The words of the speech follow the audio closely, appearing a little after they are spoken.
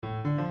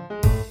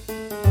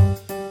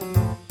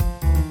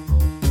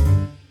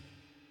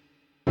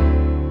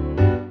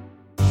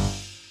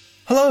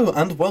Hello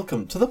and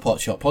welcome to the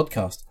Potshot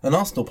Podcast, an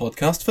Arsenal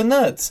podcast for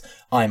nerds.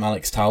 I'm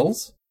Alex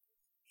Towles.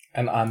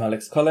 And I'm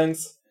Alex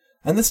Collins.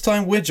 And this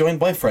time we're joined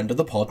by friend of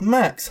the pod,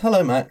 Max.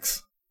 Hello,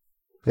 Max.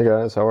 Hey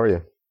guys, how are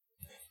you?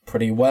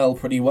 Pretty well.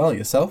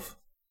 Yourself?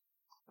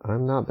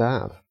 I'm not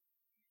bad.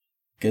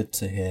 Good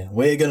to hear.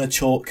 We're going to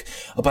talk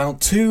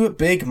about two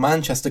big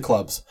Manchester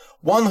clubs.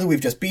 One who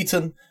we've just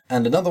beaten,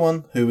 and another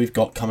one who we've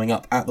got coming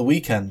up at the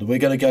weekend. We're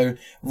going to go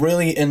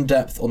really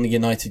in-depth on the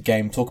United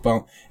game, talk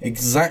about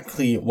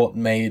exactly what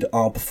made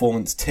our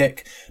performance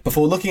tick,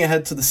 before looking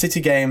ahead to the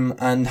City game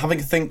and having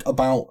a think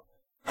about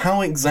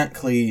how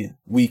exactly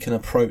we can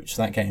approach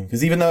that game.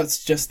 Because even though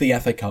it's just the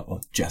FA Cup,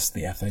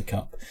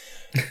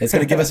 it's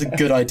going to give us a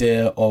good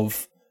idea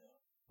of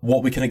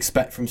what we can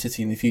expect from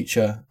City in the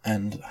future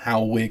and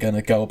how we're going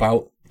to go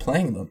about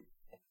playing them.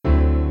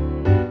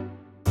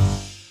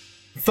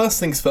 First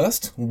things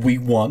first, we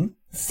won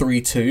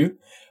 3-2.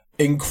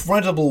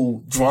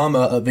 Incredible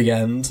drama at the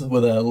end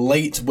with a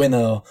late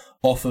winner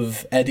off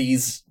of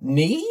Eddie's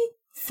knee,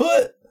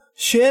 foot,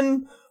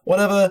 shin,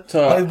 whatever.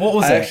 So what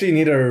was it? I actually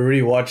need to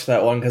rewatch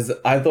that one because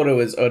I thought it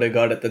was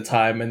Odegaard at the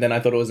time, and then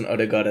I thought it was an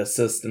Odegaard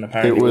assist, and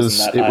apparently it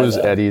was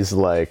Eddie's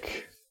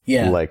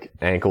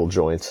ankle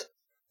joint.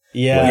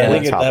 Yeah, I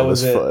think that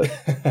was it.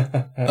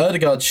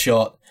 Odegaard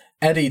shot,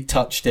 Eddie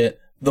touched it,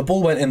 the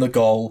ball went in the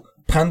goal,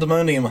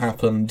 pandemonium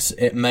happened,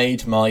 it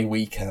made my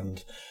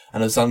weekend.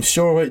 And as I'm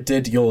sure it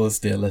did yours,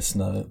 dear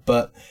listener,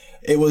 but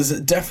it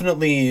was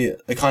definitely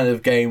a kind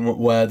of game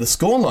where the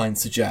scoreline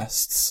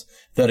suggests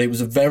that it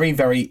was very,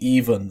 very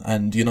even,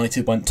 and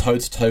United went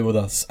toe-to-toe with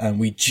us,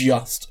 and we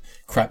just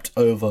crept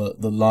over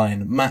the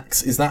line.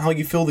 Max, is that how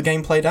you feel the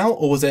game played out,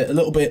 or was it a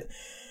little bit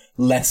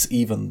less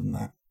even than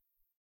that?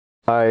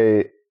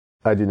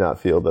 I do not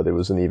feel that it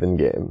was an even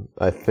game.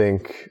 I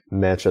think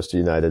Manchester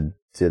United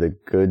did a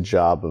good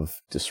job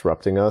of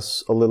disrupting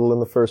us a little in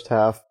the first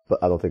half, but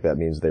I don't think that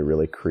means they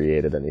really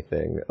created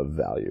anything of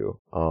value.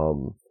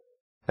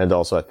 And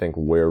also I think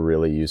we're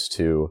really used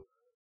to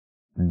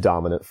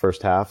dominant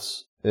first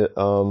halves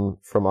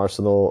from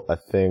Arsenal. I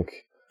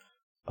think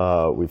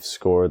we've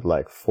scored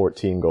like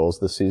 14 goals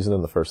this season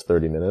in the first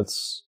 30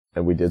 minutes,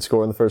 and we did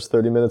score in the first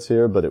 30 minutes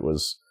here, but it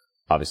was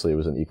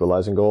an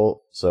equalizing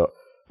goal. So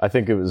I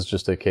think it was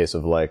just a case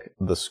of like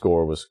the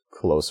score was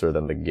closer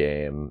than the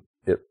game.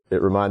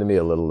 It reminded me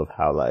a little of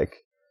how like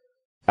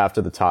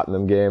after the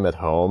Tottenham game at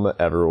home,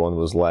 everyone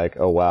was like,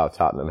 "Oh wow,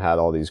 Tottenham had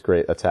all these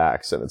great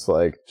attacks," and it's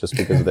like just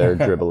because they're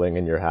dribbling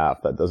in your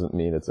half, that doesn't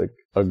mean it's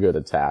a good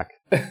attack.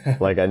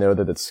 Like I know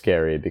that it's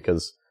scary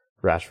because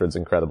Rashford's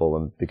incredible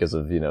and because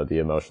of the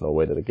emotional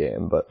weight of the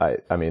game, but I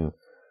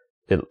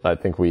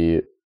think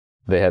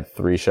they had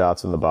 3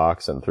 shots in the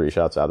box and 3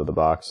 shots out of the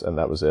box, and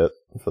that was it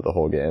for the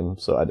whole game.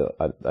 So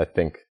I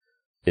think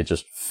it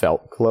just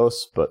felt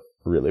close, but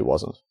really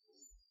wasn't.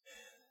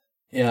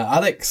 Yeah,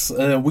 Alex,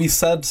 we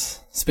said,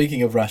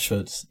 speaking of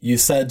Rashford, you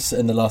said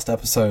in the last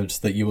episode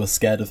that you were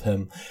scared of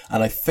him,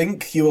 and I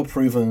think you were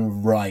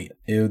proven right.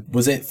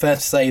 Was it fair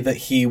to say that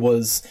he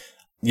was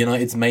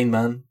United's main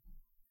man?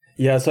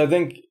 Yeah, so I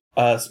think,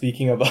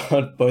 speaking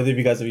about, both of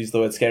you guys have used the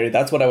word scary,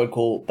 that's what I would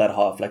call that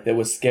half. Like, there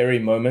were scary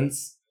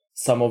moments,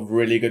 some of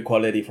really good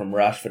quality from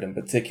Rashford in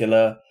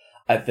particular.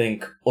 I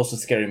think also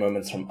scary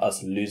moments from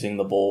us losing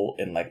the ball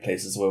in like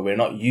places where we're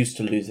not used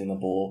to losing the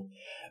ball.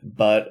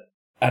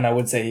 And I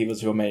would say he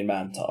was your main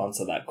man to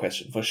answer that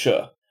question for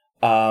sure.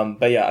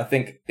 But yeah, I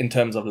think in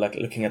terms of like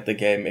looking at the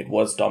game, it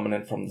was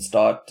dominant from the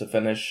start to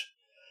finish.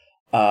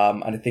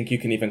 And I think you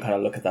can even kind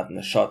of look at that in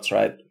the shots,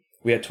 right?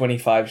 We had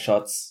 25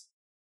 shots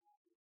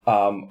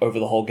over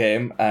the whole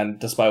game. And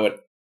despite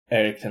what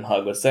Erik ten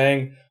Hag was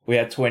saying, we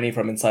had 20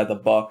 from inside the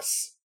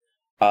box.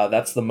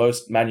 That's the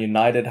most Man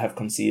United have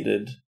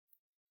conceded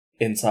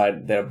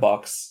inside their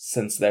box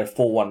since their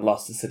 4-1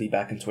 loss to City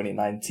back in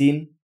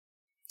 2019.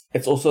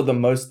 It's also the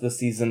most this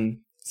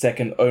season,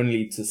 second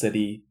only to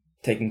City,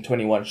 taking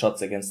 21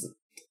 shots against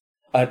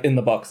in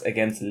the box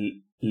against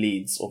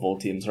Leeds of all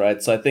teams,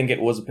 right? So I think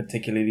it was a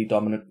particularly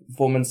dominant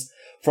performance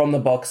from the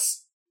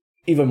box,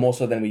 even more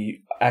so than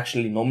we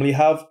actually normally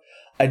have.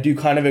 I do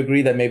kind of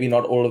agree that maybe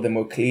not all of them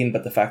were clean,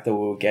 but the fact that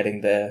we were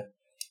getting there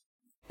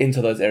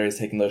into those areas,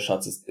 taking those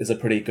shots is a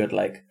pretty good,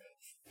 like,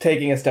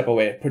 taking a step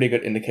away, pretty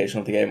good indication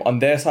of the game. On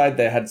their side,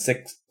 they had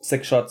six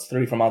shots,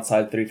 3 from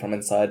outside, 3 from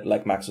inside,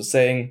 like Max was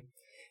saying.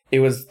 It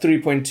was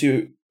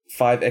 3.25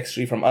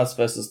 XG from us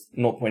versus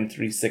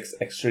 0.36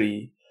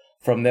 XG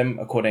from them,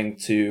 according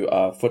to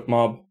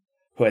FootMob,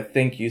 who I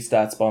think used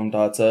StatsBomb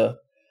data.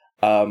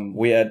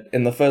 We had,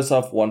 in the first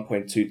half,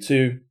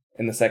 1.22.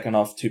 In the second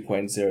half,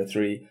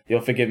 2.03.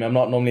 You'll forgive me, I'm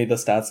not normally the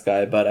stats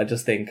guy, but I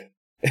just think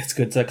it's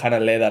good to kind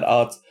of lay that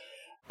out.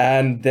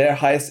 And their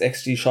highest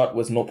XG shot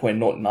was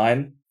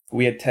 0.09.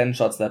 We had 10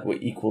 shots that were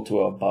equal to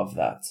or above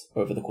that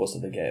over the course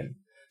of the game.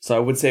 So I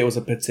would say it was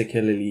a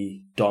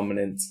particularly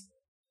dominant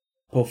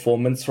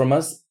performance from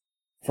us.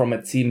 From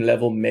a team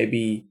level,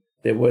 maybe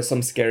there were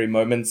some scary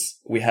moments.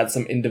 We had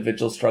some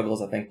individual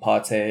struggles. I think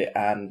Partey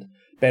and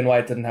Ben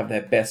White didn't have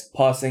their best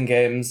passing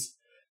games.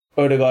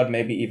 Odegaard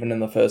maybe even in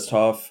the first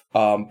half,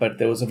 but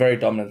there was a very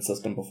dominant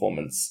system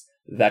performance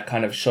that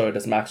kind of showed,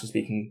 as Max was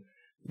speaking,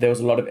 there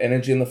was a lot of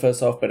energy in the first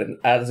half, but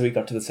as we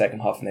got to the second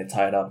half and they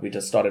tied up, we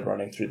just started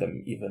running through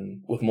them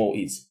even with more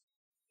ease.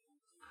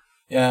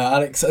 Yeah,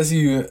 Alex, as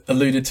you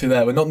alluded to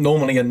there, we're not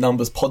normally a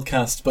numbers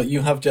podcast, but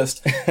you have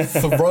just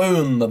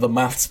thrown the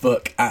maths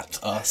book at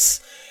us.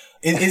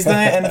 Is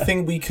there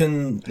anything we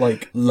can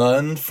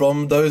learn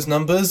from those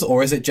numbers,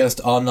 or is it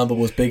just our number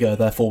was bigger,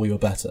 therefore we were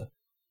better?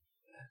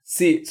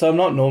 See, so I'm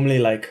not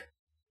normally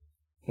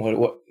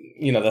what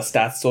the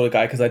stats sort of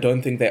guy, because I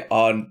don't think they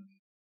are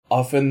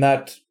often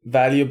that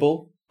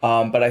valuable.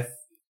 But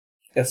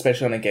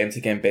especially on a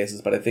game-to-game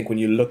basis. But I think when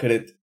you look at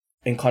it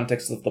in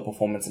context of the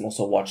performance and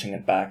also watching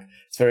it back,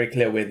 it's very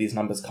clear where these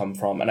numbers come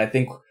from. And I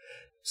think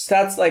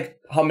stats like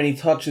how many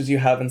touches you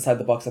have inside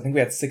the box, I think we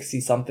had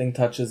 60-something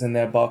touches in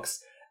their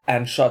box,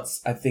 and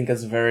shots, I think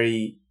that's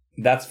very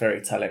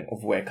telling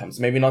of where it comes.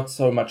 Maybe not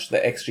so much the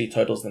XG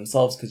totals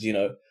themselves, because,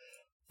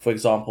 for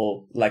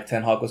example, like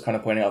Ten Hag was kind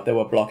of pointing out, they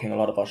were blocking a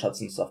lot of our shots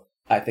and stuff.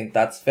 I think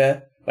that's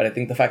fair, but I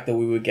think the fact that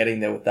we were getting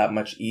there with that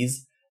much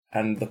ease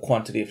and the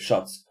quantity of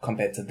shots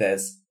compared to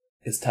theirs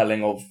is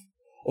telling of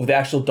the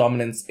actual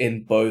dominance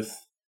in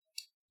both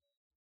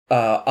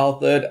our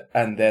third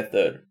and their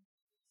third.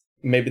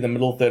 Maybe the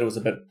middle third was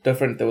a bit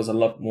different. There was a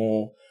lot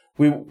more.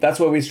 That's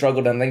where we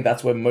struggled, and I think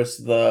that's where most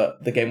of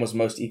the game was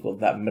most equal.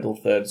 That middle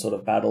third sort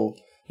of battle.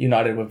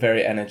 United were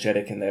very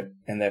energetic in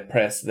their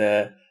press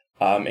there,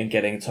 in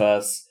getting to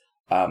us,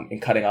 in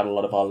cutting out a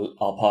lot of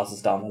our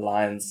passes down the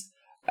lines,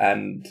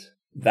 and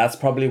that's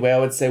probably where I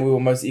would say we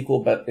were most equal.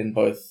 But in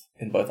both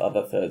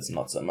other thirds,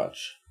 not so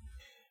much.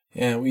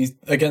 Yeah, we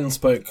again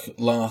spoke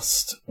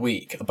last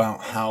week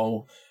about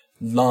how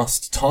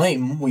last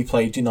time we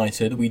played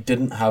United, we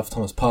didn't have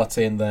Thomas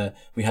Partey in there,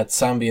 we had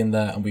Sambi in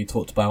there, and we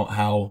talked about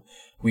how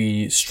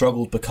we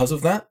struggled because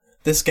of that.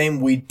 This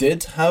game we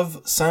did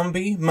have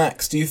Sambi.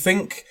 Max, do you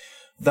think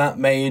that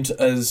made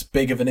as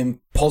big of an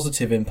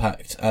positive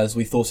impact as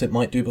we thought it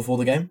might do before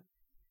the game?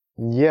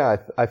 Yeah,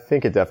 I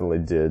think it definitely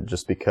did,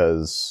 just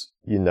because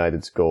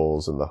United's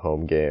goals in the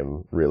home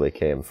game really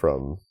came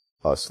from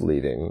us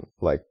leaving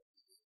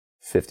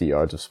 50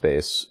 yards of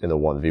space in a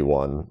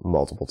 1v1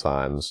 multiple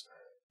times.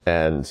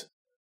 And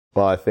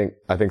well, I think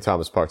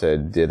Thomas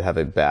Partey did have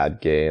a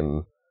bad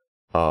game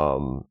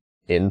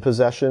in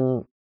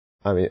possession.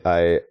 I mean,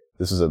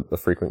 this is a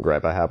frequent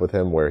gripe I have with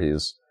him, where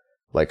he's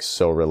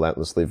so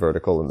relentlessly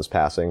vertical in his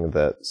passing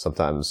that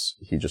sometimes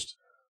he just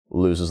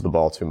loses the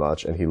ball too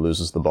much, and he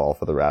loses the ball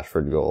for the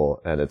Rashford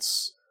goal. And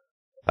it's,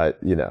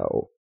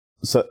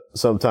 so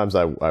sometimes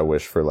I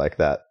wish for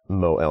that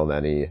Mo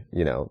Elneny,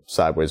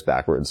 sideways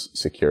backwards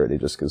security,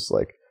 just because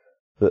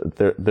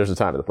there's a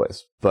time and a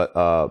place. But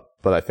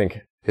I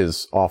think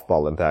his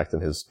off-ball impact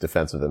and his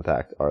defensive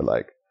impact are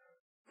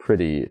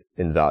pretty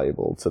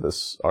invaluable to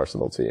this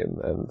Arsenal team.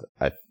 And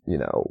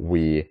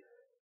we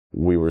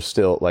were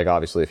still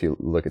obviously, if you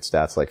look at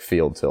stats like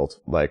field tilt,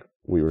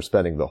 we were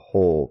spending the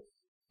whole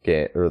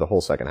game, or the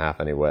whole second half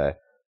anyway,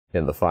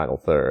 in the final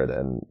third.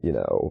 And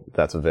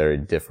that's a very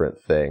different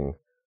thing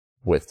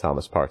with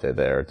Thomas Partey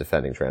there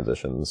defending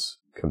transitions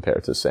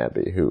compared to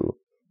Sambi, who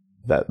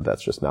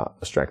that's just not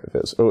a strength of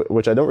his,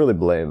 which I don't really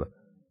blame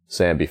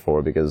Sambi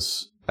for,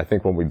 because I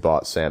think when we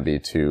bought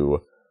Sambi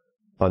to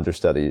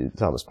understudy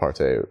Thomas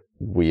Partey,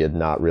 we had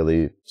not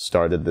really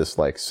started this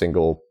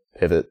single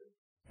pivot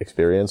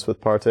experience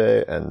with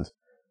Partey, and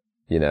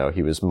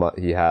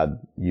he had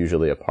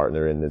usually a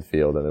partner in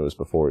midfield, and it was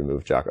before we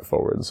moved Xhaka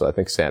forward. So I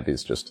think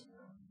Sambi's just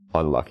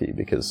unlucky,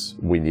 because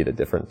we need a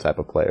different type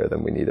of player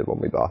than we needed when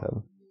we bought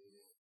him.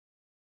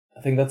 I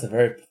think that's a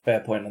very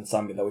fair point on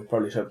Sambi that we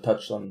probably should have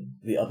touched on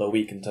the other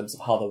week in terms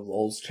of how the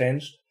roles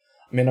changed.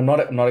 I mean, I'm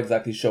not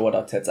exactly sure what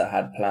Arteta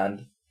had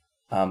planned,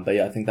 but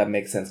yeah, I think that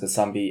makes sense, because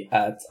Sambi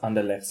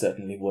under left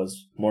certainly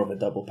was more of a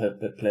double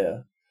pivot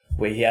player,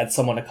 where he had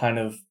someone to kind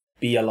of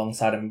be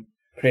alongside him,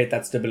 create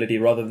that stability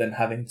rather than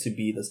having to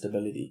be the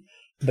stability.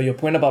 But your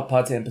point about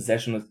Partey in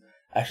possession was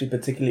actually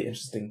particularly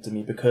interesting to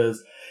me,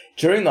 because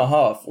during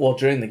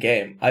the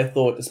game, I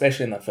thought,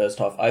 especially in that first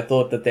half, I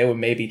thought that they were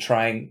maybe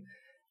trying,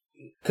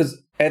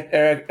 because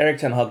Erik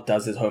Ten Hag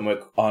does his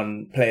homework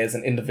on players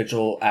and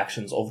individual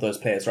actions of those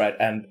players, right?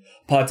 And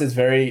Partey is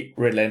very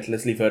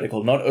relentlessly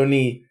vertical. Not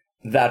only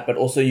that, but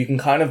also you can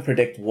kind of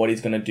predict what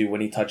he's going to do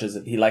when he touches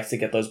it. He likes to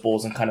get those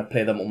balls and kind of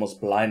play them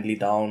almost blindly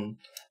down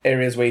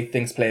areas where he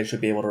thinks players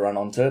should be able to run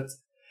onto it.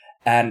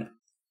 And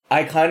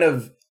I kind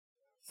of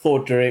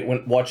thought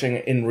when watching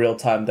in real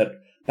time that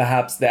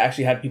perhaps they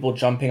actually had people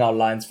jumping our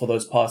lines for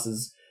those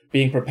passes,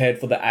 being prepared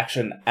for the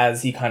action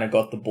as he kind of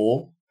got the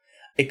ball.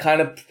 It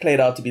kind of played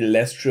out to be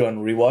less true on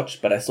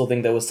rewatch, but I still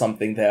think there was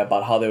something there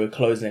about how they were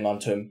closing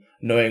onto him,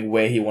 knowing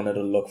where he wanted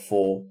to look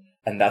for,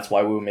 and that's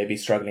why we were maybe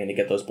struggling to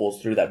get those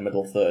balls through that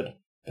middle third,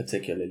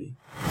 particularly.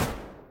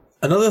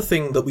 Another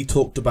thing that we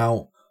talked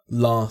about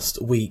last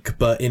week,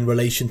 but in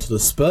relation to the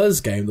Spurs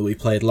game that we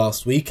played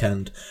last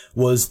weekend,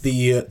 was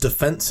the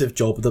defensive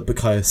job that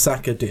Bukayo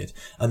Saka did,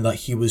 and that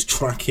he was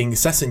tracking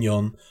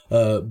Sessegnon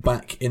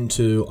back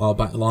into our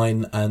back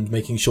line and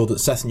making sure that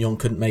Sessegnon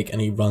couldn't make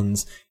any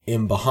runs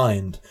in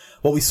behind.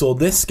 What we saw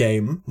this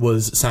game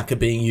was Saka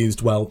being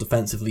used well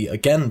defensively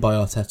again by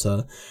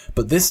Arteta,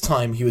 but this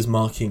time he was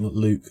marking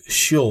Luke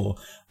Shaw.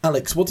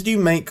 Alex, what did you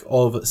make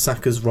of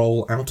Saka's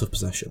role out of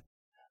possession?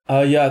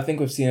 Yeah, I think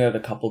we've seen it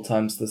a couple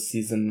times this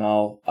season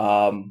now.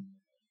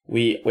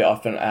 We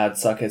often add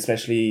Saka,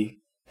 especially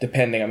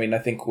depending. I mean, I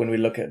think when we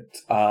look at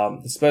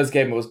the Spurs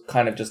game, it was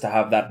kind of just to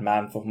have that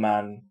man for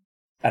man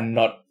and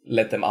not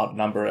let them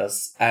outnumber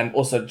us, and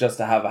also just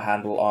to have a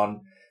handle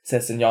on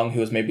Sessegnon,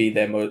 who was maybe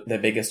their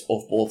biggest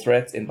off-ball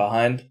threat in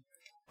behind.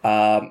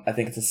 I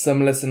think it's a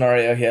similar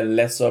scenario here,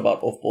 less so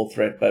about off-ball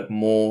threat, but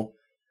more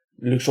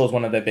Luke Shaw's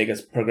one of their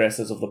biggest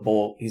progressors of the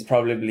ball. He's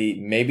probably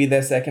maybe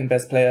their second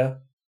best player,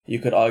 you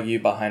could argue,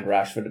 behind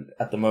Rashford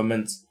at the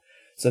moment.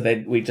 So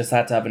we just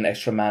had to have an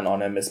extra man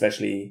on him,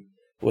 especially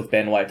with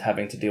Ben White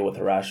having to deal with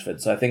Rashford.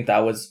 So I think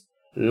that was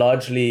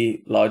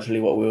largely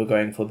what we were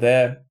going for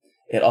there.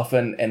 It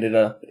often ended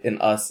up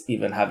in us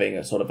even having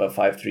a sort of a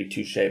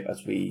 5-3-2 shape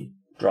as we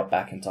drop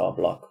back into our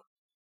block.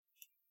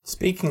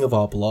 Speaking of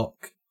our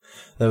block,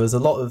 there was a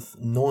lot of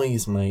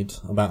noise made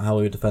about how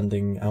we were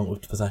defending out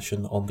of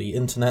possession on the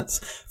internet.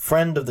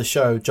 Friend of the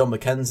show, John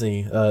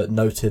McKenzie,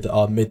 noted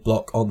our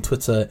mid-block on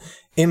Twitter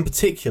in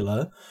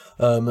particular,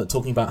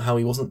 talking about how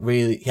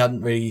he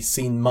hadn't really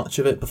seen much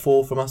of it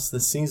before from us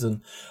this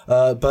season.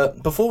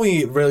 But before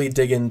we really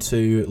dig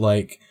into,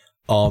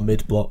 our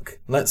mid-block,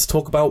 let's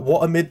talk about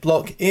what a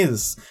mid-block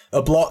is.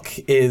 A block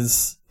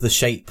is the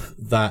shape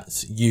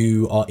that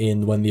you are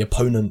in when the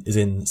opponent is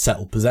in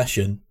settled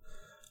possession.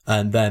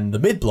 And then the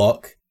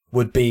mid-block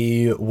would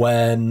be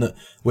when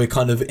we're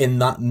kind of in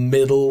that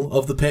middle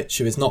of the pitch.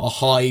 It's not a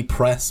high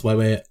press where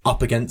we're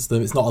up against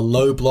them. It's not a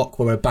low block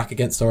where we're back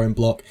against our own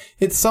block.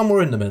 It's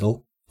somewhere in the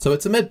middle. So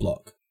it's a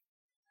mid-block.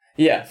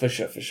 Yeah, for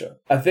sure.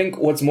 I think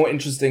what's more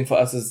interesting for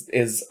us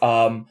is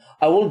I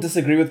will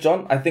disagree with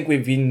John. I think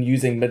we've been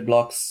using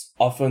mid-blocks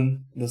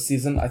often this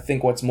season. I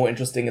think what's more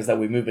interesting is that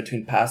we move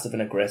between passive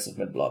and aggressive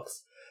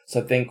mid-blocks. So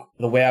I think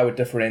the way I would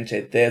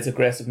differentiate there's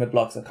aggressive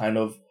mid-blocks are kind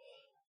of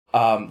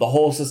the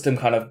whole system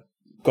kind of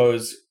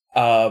goes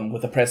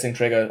with a pressing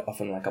trigger,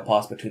 often like a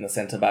pass between the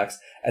centre backs,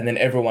 and then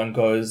everyone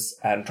goes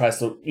and tries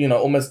to,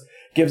 almost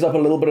gives up a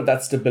little bit of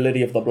that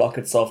stability of the block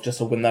itself just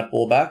to win that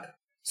ball back.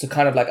 So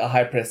kind of like a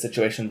high press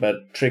situation, but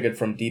triggered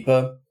from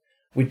deeper.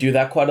 We do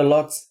that quite a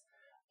lot.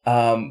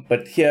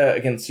 But here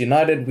against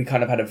United, we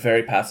kind of had a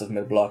very passive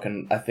mid block,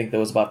 and I think there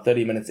was about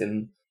 30 minutes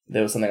in,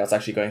 there was something I was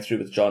actually going through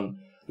with John,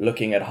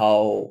 looking at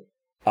how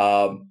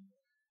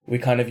we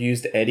kind of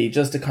used Eddie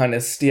just to kind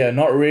of steer,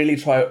 not really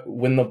try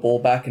win the ball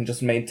back and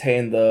just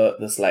maintain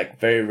this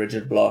very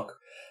rigid block.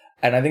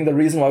 And I think the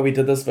reason why we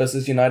did this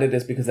versus United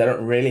is because they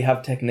don't really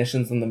have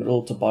technicians in the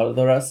middle to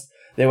bother us.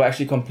 They were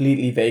actually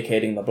completely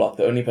vacating the block.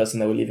 The only person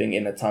they were leaving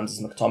in at times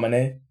is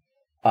McTominay.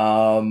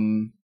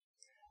 And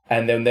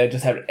then they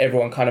just had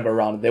everyone kind of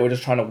around. They were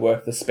just trying to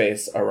work the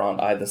space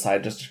around either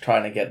side, just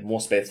trying to get more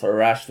space for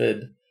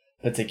Rashford,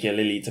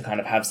 particularly, to kind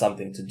of have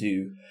something to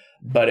do.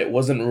 But it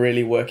wasn't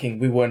really working.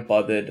 We weren't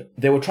bothered.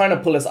 They were trying to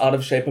pull us out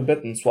of shape a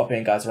bit and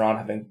swapping guys around,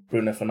 having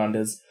Bruno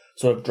Fernandes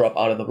sort of drop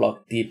out of the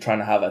block deep, trying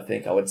to have,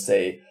 I would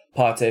say,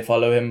 Partey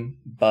follow him.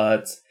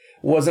 But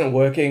wasn't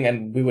working,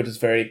 and we were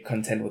just very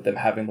content with them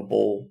having the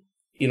ball,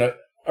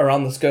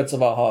 around the skirts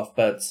of our half,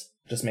 but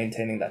just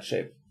maintaining that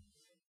shape.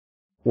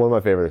 One of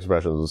my favorite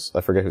expressions was,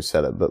 I forget who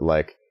said it, but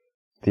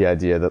the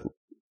idea that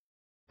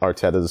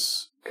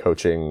Arteta's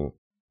coaching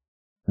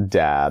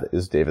dad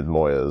is David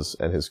Moyes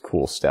and his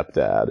cool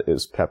stepdad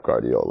is Pep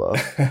Guardiola.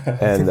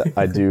 And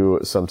I do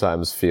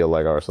sometimes feel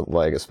like Arsenal,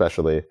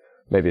 especially,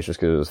 maybe it's just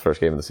because it was the first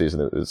game of the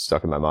season, it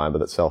stuck in my mind,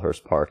 but at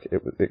Selhurst Park,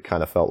 it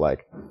kind of felt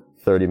like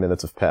 30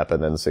 minutes of Pep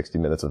and then 60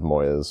 minutes of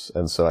Moyes.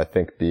 And so I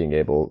think being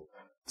able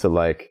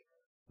to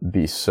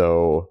be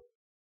so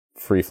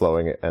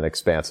free-flowing and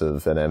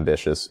expansive and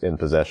ambitious in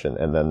possession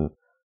and then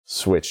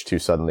switch to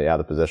suddenly out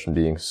of possession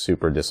being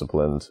super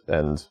disciplined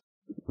and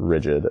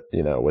rigid,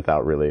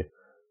 without really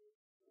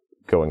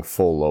going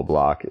full low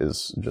block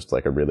is just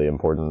a really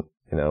important,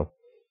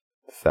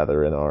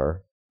 feather in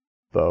our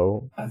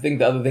bow. I think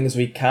the other thing is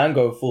we can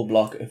go full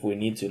block if we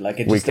need to.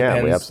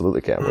 Depends. We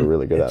absolutely can. We're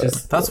really good at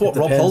it. That's what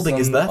Rob Holding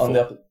is there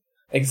for.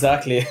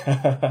 Exactly.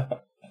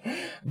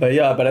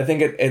 But I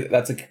think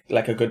that's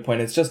a good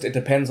point. It's just, it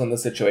depends on the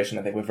situation.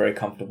 I think we're very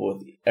comfortable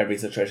with every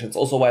situation. It's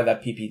also why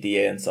that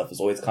PPDA and stuff has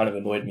always kind of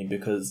annoyed me,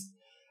 because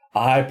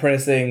a high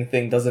pressing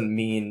thing doesn't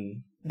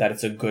mean that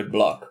it's a good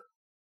block.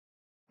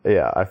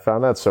 Yeah, I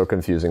found that so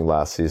confusing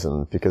last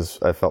season because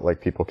I felt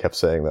like people kept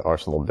saying that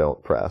Arsenal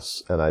don't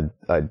press, and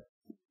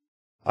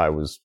I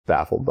was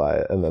baffled by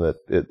it. And then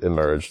it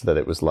emerged that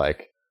it was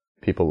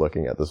people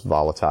looking at this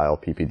volatile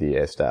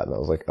PPDA stat, and I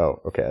was like,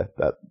 oh, okay,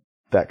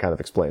 that kind of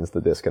explains the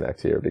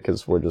disconnect here,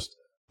 because we're just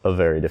a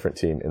very different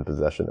team in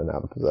possession and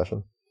out of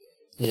possession.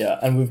 Yeah,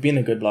 and we've been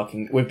a good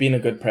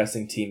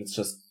pressing team. It's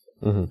just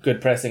good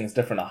pressing is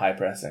different to high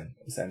pressing,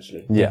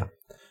 essentially. Yeah.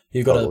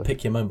 You've got to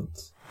pick your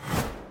moments.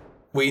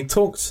 We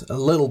talked a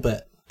little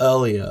bit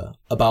earlier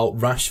about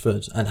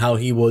Rashford and how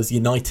he was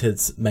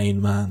United's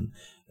main man,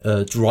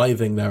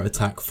 driving their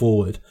attack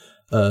forward.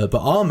 But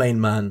our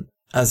main man,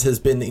 as has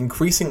been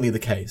increasingly the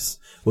case,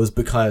 was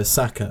Bukayo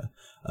Saka.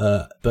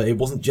 But it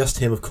wasn't just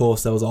him, of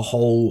course. There was a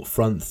whole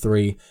front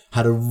three.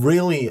 Had a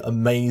really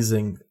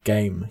amazing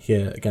game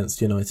here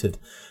against United.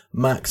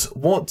 Max,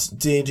 what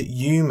did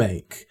you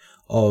make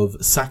of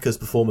Saka's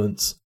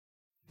performance?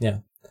 Yeah.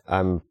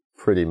 I'm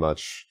pretty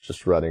much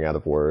just running out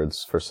of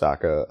words for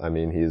Saka. I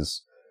mean,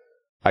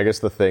 I guess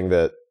the thing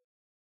that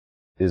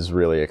is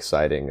really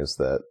exciting is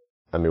that,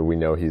 I mean, we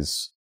know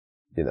he's,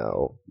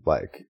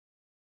 like,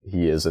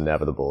 he is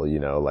inevitable,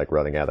 like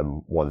running at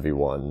him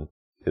 1v1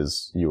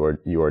 is, you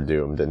are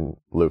doomed. And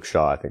Luke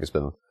Shaw, I think, has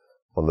been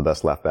one of the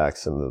best left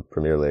backs in the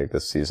Premier League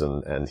this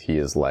season. And he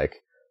is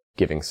like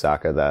giving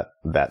Saka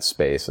that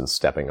space and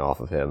stepping off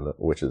of him,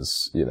 which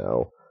is,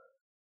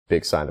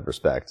 big sign of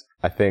respect.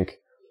 I think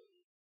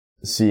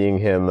seeing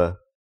him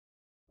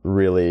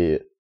really,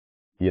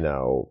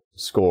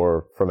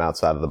 score from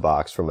outside of the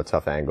box from a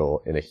tough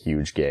angle in a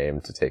huge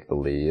game to take the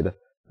lead,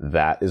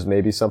 that is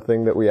maybe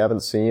something that we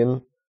haven't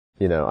seen.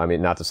 I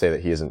mean, not to say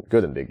that he isn't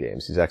good in big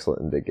games. He's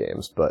excellent in big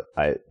games, but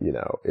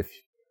if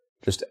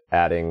just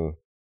adding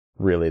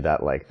really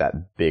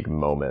that big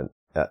moment,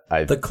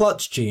 the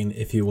clutch gene,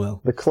 if you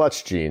will. The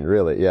clutch gene,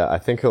 really. Yeah. I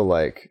think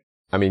he'll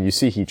you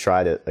see he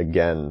tried it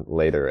again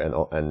later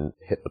and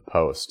hit the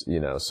post,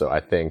 so I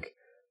think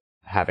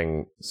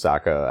having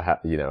Saka,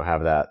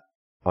 have that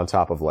on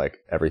top of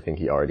everything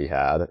he already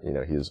had,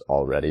 he's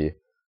already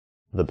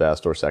the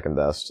best or second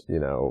best,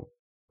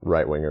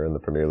 right winger in the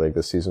Premier League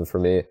this season for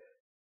me.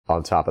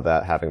 On top of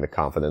that, having the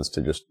confidence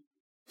to just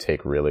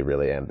take really,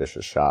 really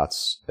ambitious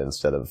shots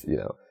instead of,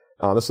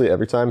 honestly,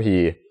 every time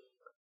he,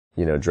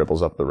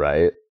 dribbles up the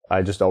right,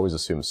 I just always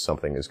assume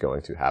something is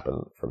going to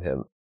happen from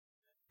him.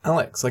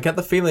 Alex, I get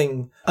the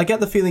feeling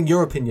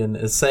your opinion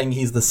is saying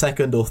he's the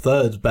second or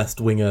third best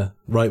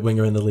right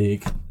winger in the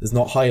league is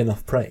not high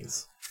enough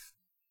praise.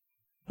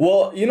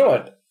 Well, you know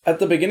what? At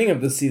the beginning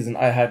of this season,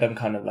 I had him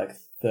kind of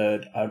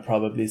third, I'd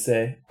probably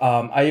say.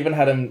 I even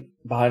had him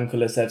behind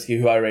Kulusevski,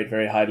 who I rate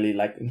very highly,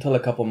 until a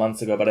couple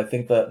months ago, but I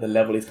think the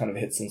level he's kind of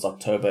hit since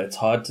October, it's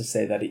hard to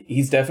say that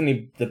he's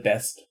definitely the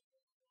best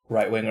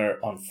right winger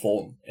on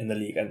form in the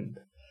league. And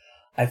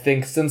I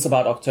think since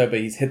about October,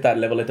 he's hit that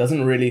level. It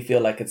doesn't really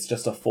feel like it's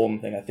just a form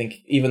thing. I think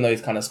even though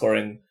he's kind of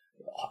scoring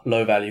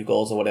low value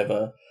goals or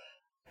whatever,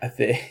 I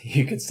think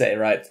you could say,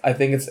 right? I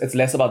think it's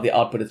less about the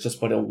output. It's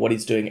just what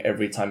he's doing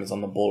every time he's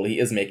on the ball. He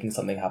is making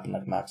something happen,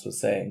 like Max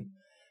was saying.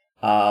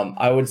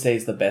 I would say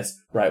he's the best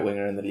right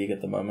winger in the league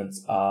at the moment.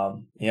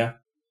 Yeah.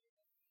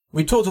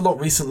 We talked a lot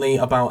recently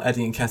about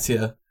Eddie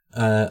Nketiah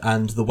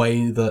and the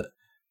way that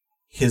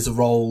his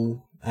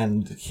role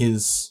and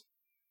his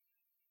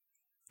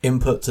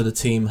input to the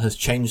team has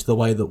changed the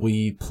way that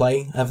we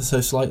play ever so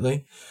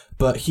slightly.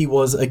 But he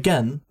was,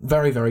 again,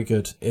 very, very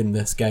good in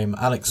this game.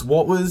 Alex,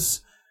 what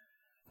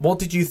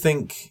did you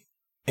think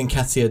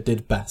Nketiah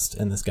did best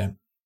in this game?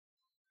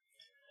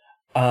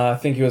 I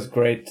think he was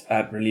great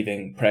at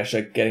relieving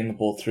pressure, getting the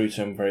ball through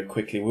to him very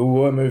quickly. We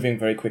were moving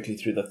very quickly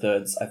through the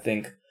thirds, I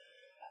think.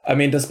 I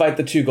mean, despite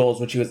the 2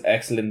 goals, which he was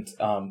excellent,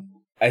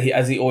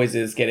 as he always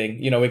is,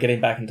 we're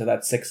getting back into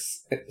that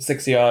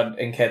 6-yard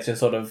Nketiah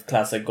sort of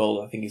classic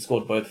goal. I think he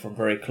scored both from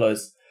very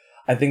close.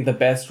 I think the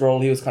best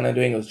role he was kind of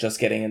doing was just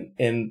getting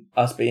in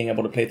us being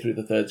able to play through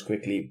the thirds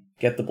quickly,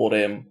 get the ball to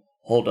him,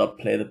 hold up,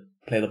 play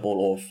the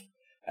ball off,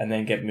 and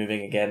then get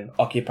moving again,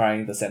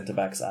 occupying the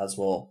centre-backs as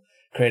well,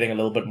 creating a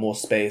little bit more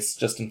space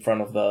just in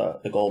front of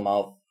the goal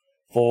mouth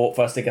for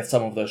us to get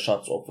some of those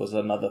shots off was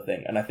another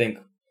thing. And I think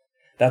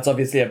that's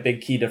obviously a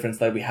big key difference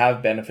that we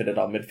have benefited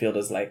our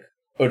midfielders like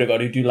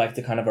Odegaard, who do like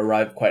to kind of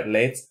arrive quite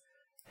late.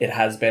 It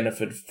has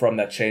benefited from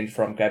that change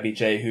from Gabby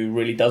J, who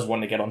really does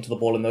want to get onto the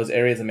ball in those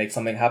areas and make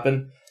something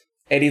happen.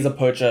 Eddie's a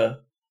poacher.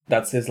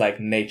 That's his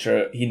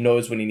nature. He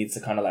knows when he needs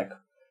to kind of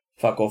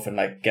fuck off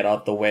and get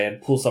out the way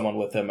and pull someone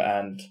with him.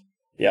 And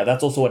yeah,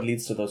 that's also what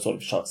leads to those sort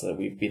of shots that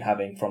we've been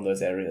having from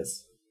those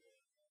areas.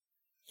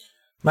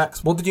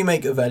 Max, what did you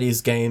make of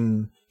Eddie's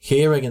game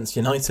here against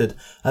United?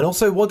 And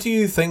also, what do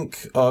you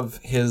think of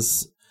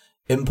his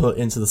input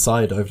into the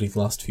side over the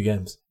last few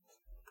games?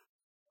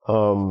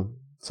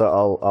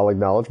 So I'll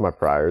acknowledge my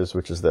priors,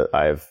 which is that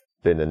I've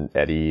been an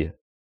Eddie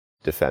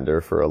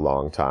defender for a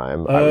long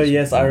time.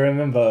 Yes, I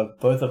remember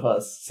both of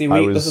us. See,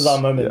 this is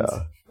our moment.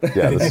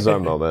 Yeah, this is our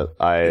moment.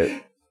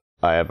 I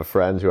have a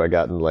friend who I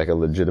got in a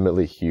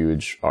legitimately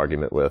huge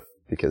argument with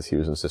because he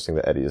was insisting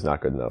that Eddie is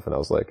not good enough, and I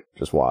was like,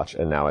 just watch.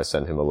 And now I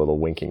send him a little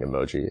winking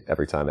emoji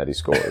every time Eddie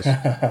scores.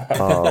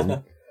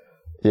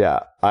 Yeah,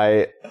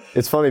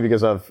 it's funny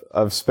because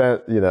I've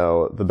spent,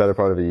 the better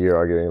part of a year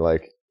arguing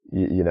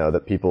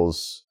that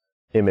people's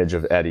image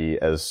of Eddie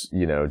as,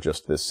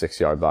 just this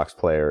 6-yard box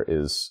player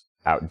is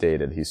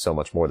outdated. He's so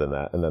much more than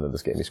that. And then in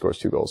this game, he scores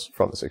 2 goals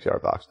from the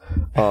 6-yard box.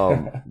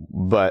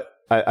 But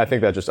I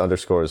think that just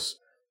underscores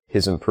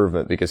his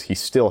improvement because he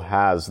still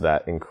has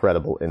that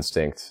incredible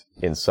instinct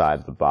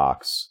inside the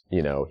box.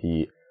 You know,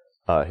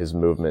 his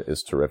movement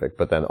is terrific,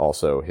 but then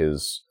also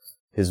his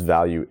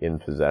value in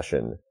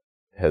possession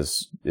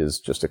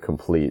is just a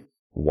complete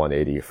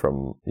 180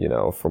 from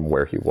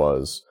where he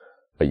was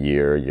a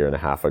year and a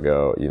half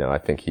ago. You know, I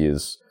think he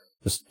is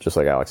just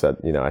like Alex said,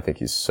 you know, I think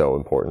he's so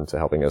important to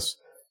helping us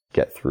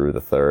get through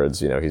the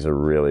thirds. You know, he's a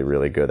really,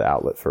 really good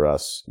outlet for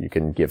us. You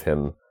can give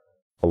him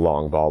a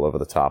long ball over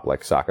the top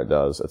like Saka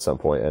does at some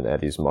point, and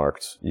Eddie's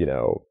marked, you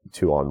know,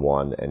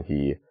 2-on-1, and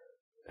he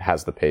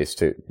has the pace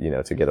to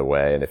get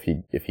away. And if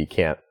he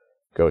can't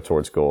go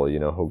towards goal, you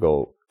know, he'll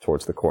go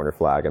towards the corner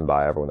flag and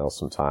buy everyone else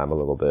some time a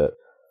little bit.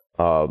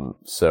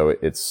 So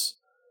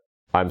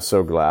I'm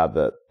so glad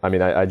that, I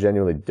mean, I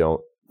genuinely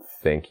don't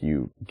think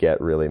you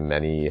get really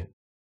many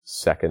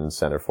second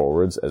center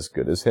forwards as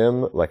good as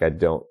him. Like, I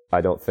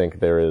don't think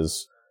there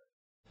is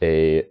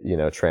a, you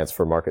know,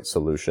 transfer market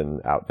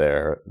solution out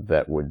there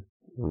that would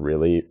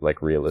really,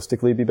 like,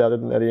 realistically be better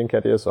than Eddie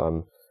Nketiah.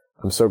 So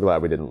I'm so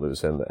glad we didn't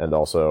lose him. And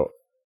also,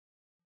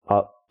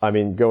 I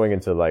mean, going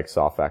into like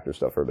soft factor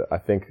stuff for a bit, I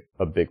think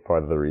a big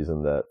part of the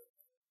reason that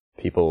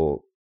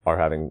people are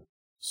having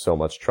so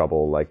much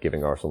trouble like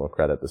giving Arsenal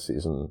credit this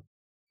season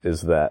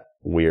is that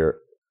we're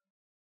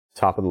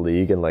top of the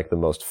league in like the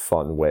most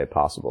fun way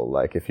possible.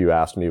 Like, if you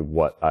asked me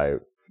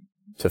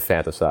to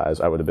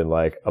fantasize, I would have been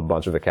like a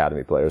bunch of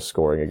academy players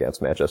scoring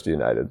against Manchester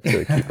United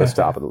to keep us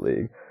top of the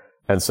league.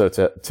 And so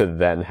to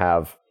then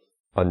have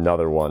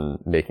another one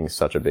making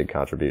such a big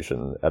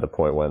contribution at a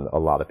point when a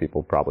lot of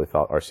people probably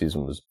thought our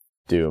season was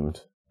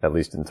doomed, at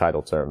least in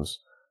title terms,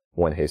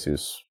 when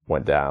Jesus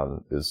went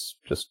down, is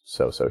just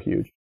so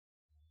huge.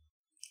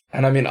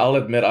 And I mean, I'll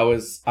admit, I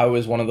was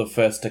one of the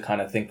first to kind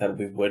of think that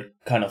we would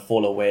kind of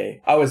fall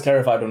away. I was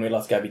terrified when we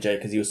lost Gabby J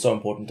because he was so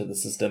important to the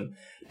system,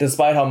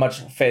 despite how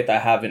much faith I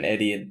have in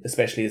Eddie, and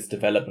especially his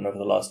development over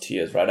the last 2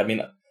 years, right? I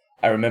mean,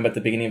 I remember at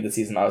the beginning of the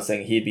season, I was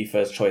saying he'd be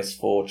first choice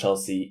for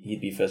Chelsea, he'd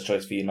be first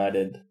choice for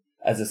United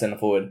as a centre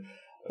forward.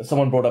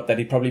 Someone brought up that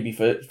he'd probably be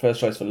first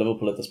choice for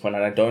Liverpool at this point,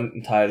 and I don't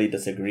entirely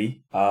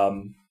disagree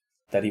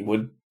that he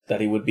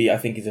would be. I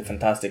think he's a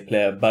fantastic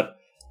player, but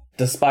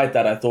despite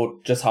that, I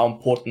thought just how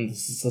important the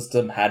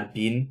system had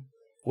been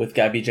with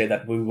Gabby J,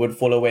 that we would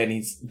fall away, and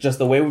he's just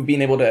the way we've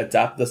been able to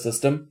adapt the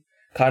system,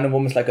 kind of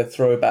almost like a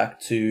throwback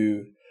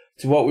to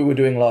what we were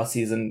doing last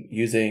season,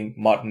 using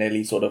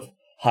Martinelli sort of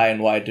high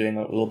and wide, doing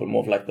a little bit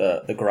more of like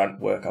the grunt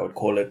work, I would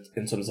call it,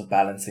 in terms of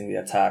balancing the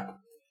attack.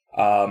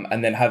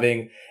 And then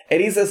having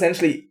Eddie's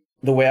essentially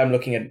the way I'm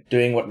looking at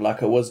doing what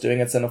Laka was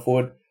doing at centre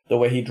forward, the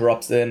way he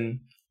drops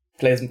in,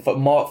 plays far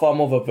more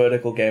of a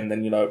vertical game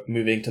than, you know,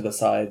 moving to the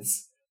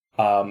sides.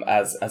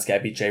 As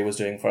Gabby J was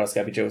doing for us.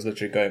 Gabby J was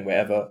literally going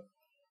wherever.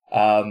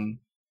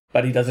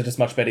 But he does it just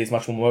much better. He's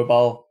much more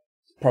mobile,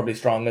 probably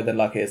stronger than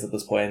Laka is at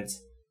this point.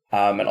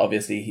 And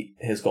obviously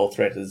his goal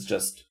threat is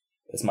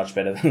much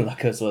better than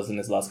Laka's was in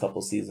his last couple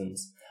of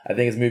seasons. I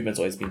think his movement's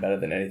always been better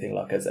than anything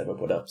Laka's ever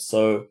put up.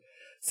 So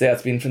yeah,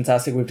 it's been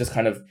fantastic. We've just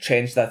kind of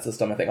changed that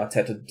system. I think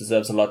Arteta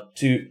deserves a lot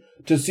to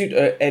suit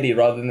Eddie,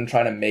 rather than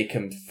trying to make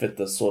him fit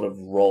the sort of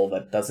role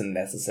that doesn't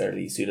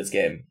necessarily suit his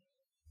game.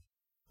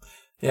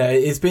 Yeah,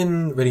 it's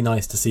been really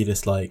nice to see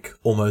this like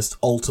almost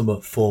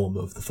ultimate form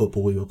of the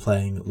football we were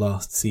playing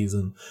last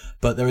season.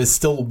 But there is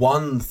still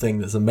one thing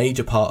that's a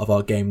major part of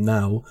our game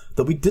now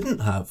that we didn't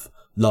have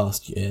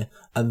last year,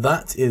 and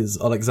that is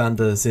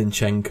Alexander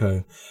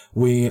Zinchenko.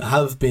 We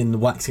have been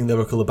waxing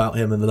lyrical about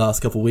him in the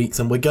last couple of weeks,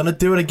 and we're going to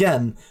do it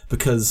again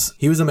because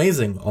he was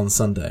amazing on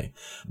Sunday.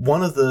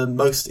 One of the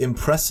most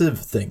impressive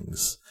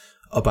things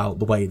about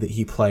the way that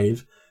he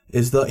played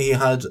is that he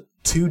had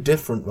two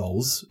different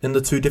roles in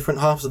the two different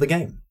halves of the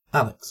game.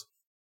 Alex?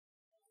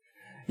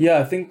 Yeah,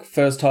 I think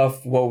first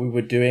half what we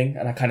were doing,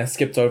 and I kind of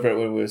skipped over it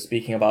when we were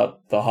speaking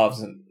about the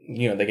halves and,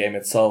 you know, the game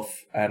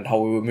itself and how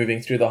we were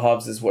moving through the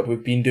halves, is what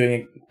we've been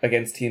doing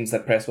against teams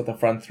that press with a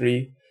front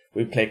three.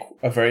 We play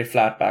a very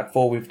flat back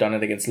four. We've done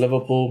it against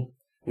Liverpool.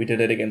 We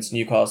did it against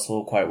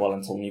Newcastle quite well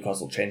until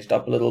Newcastle changed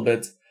up a little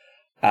bit.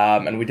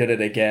 And we did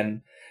it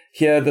again.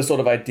 Here, the sort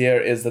of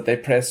idea is that they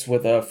press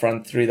with a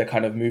front three that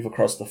kind of move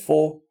across the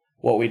four.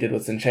 What we did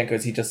with Zinchenko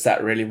is he just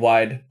sat really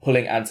wide,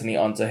 pulling Anthony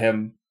onto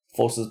him,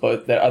 forces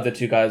both their other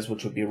two guys,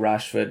 which would be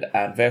Rashford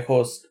and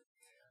Weghorst,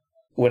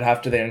 would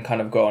have to then kind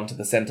of go onto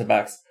the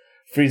centre-backs,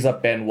 frees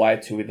up Ben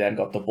White, who we then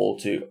got the ball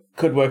to.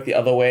 Could work the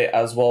other way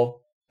as well.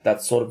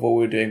 That's sort of what we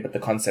were doing, but the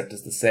concept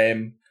is the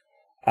same.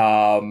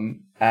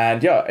 And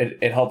yeah,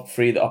 it helped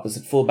free the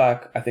opposite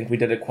fullback. I think we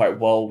did it quite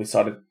well. We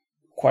started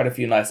quite a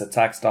few nice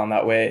attacks down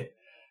that way.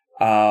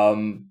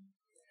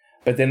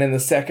 But then in the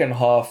second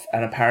half,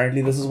 and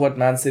apparently this is what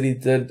Man City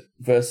did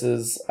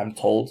versus, I'm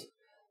told,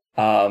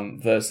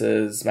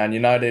 versus Man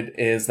United,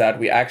 is that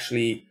we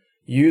actually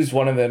used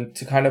one of them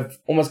to kind of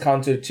almost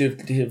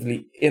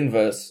counterintuitively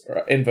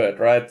invert,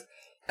 right?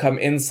 Come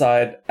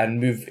inside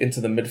and move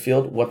into the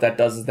midfield. What that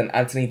does is then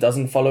Anthony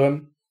doesn't follow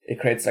him. It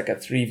creates like a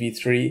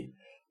 3v3.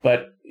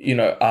 But, you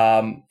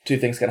know, two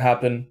things can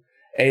happen.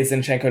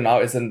 Zinchenko now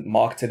isn't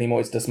marked anymore,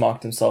 he's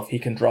dismarked himself, he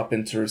can drop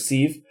in to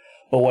receive.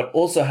 But what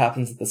also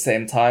happens at the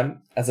same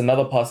time, as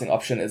another passing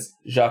option, is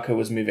Xhaka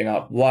was moving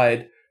out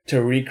wide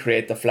to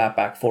recreate the flat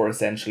back four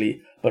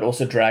essentially, but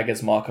also drag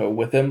his marker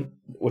with him,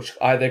 which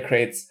either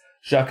creates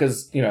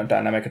Xhaka's,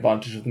 dynamic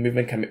advantage of the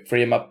movement, can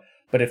free him up,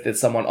 but if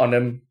there's someone on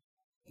him,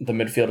 the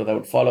midfielder that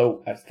would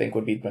follow, I think,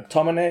 would be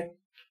McTominay,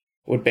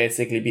 would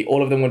basically be,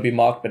 all of them would be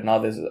marked, but now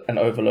there's an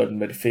overload in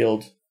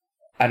midfield.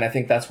 And I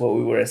think that's what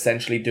we were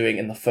essentially doing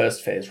in the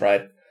first phase,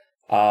 right?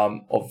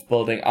 Of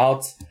building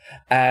out.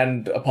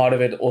 And a part of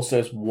it also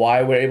is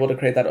why we're able to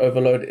create that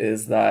overload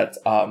is that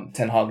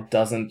Ten Hag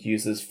doesn't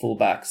use his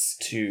fullbacks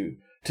to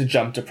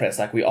jump to press.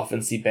 Like we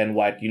often see Ben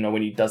White,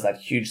 when he does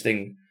that huge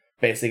thing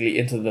basically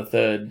into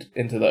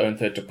the own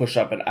third to push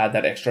up and add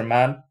that extra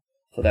man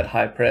for that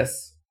high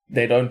press.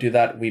 They don't do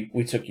that.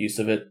 We took use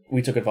of it.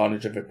 We took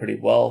advantage of it pretty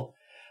well.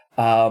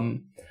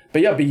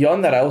 But yeah,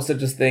 beyond that, I also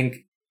just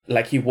think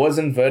like he was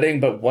inverting,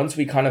 but once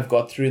we kind of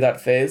got through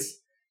that phase,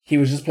 he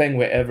was just playing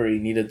wherever he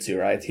needed to,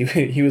 right?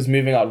 He was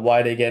moving out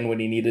wide again when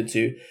he needed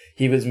to.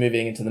 He was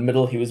moving into the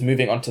middle. He was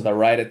moving onto the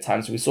right at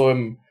times. We saw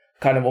him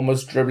kind of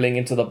almost dribbling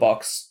into the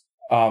box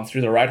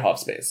through the right half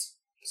space.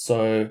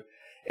 So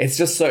it's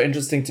just so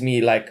interesting to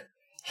me, like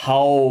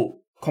how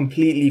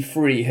completely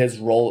free his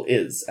role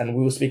is. And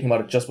we were speaking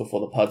about it just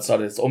before the pod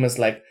started. It's almost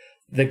like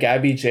the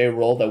Gabby J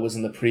role that was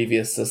in the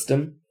previous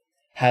system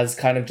has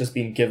kind of just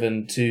been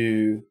given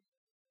to,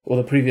 or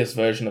the previous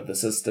version of the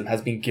system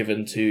has been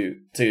given to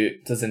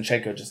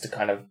Zinchenko just to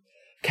kind of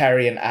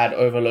carry and add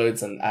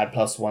overloads and add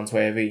plus ones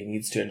wherever he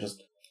needs to and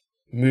just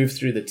move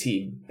through the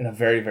team in a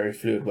very, very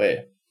fluid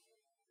way.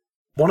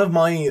 One of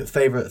my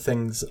favourite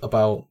things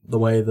about the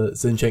way that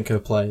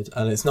Zinchenko played,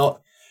 and it's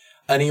not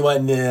anywhere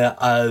near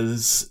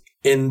as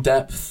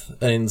in-depth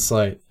an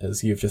insight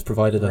as you've just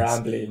provided us.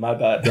 Rambly, my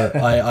bad. But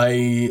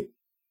I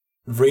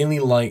really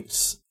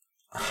liked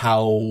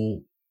how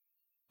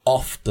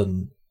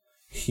often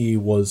he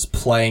was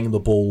playing the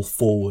ball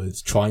forward,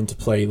 trying to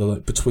play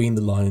between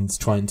the lines,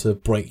 trying to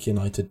break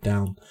United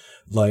down.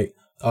 Like,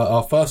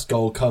 our first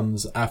goal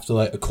comes after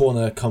a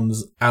corner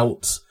comes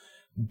out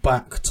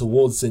back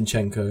towards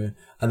Zinchenko,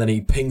 and then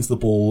he pings the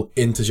ball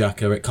into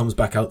Xhaka. It comes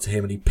back out to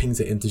him, and he pings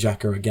it into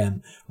Xhaka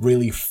again,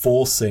 really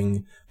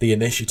forcing the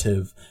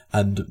initiative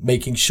and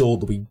making sure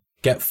that we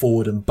get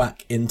forward and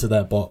back into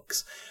their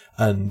box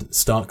and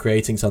start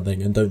creating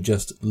something and don't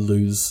just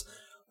lose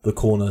the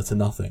corner to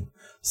nothing.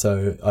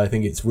 So I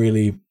think it's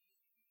really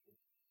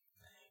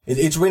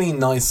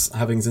nice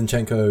having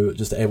Zinchenko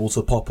just able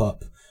to pop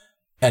up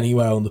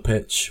anywhere on the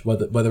pitch,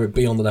 whether it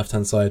be on the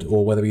left-hand side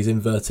or whether he's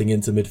inverting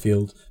into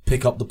midfield,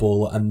 pick up the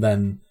ball and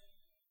then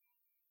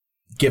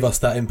give us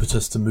that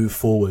impetus to move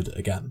forward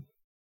again.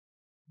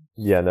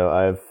 Yeah,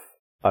 no,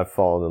 I've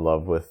fallen in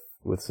love with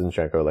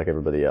Zinchenko like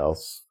everybody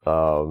else.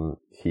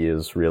 He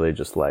is really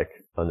just like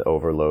an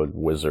overload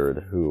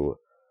wizard who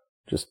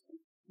just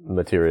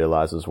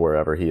materializes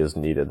wherever he is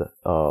needed.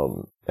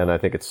 And I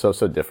think it's so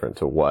different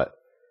to what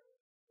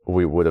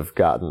we would have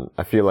gotten.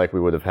 I feel like we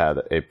would have had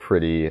a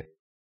pretty,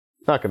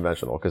 not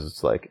conventional, because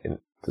it's like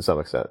to some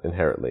extent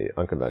inherently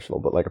unconventional,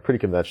 but like a pretty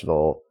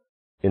conventional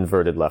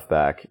inverted left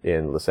back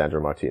in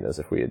Lisandro Martinez.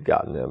 If we had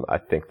gotten him, I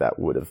think that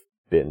would have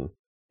been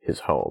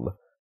his home.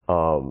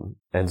 And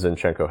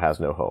Zinchenko has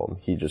no home.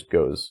 He just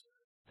goes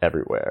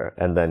everywhere.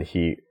 And then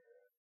he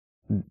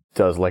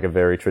does like a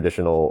very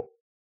traditional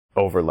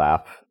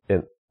overlap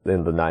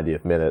in the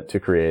 90th minute to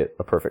create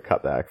a perfect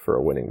cutback for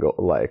a winning goal.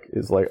 Like,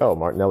 is like, oh,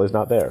 Martinelli's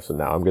not there, so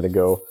now I'm going to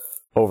go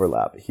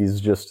overlap.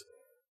 He's just,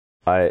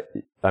 I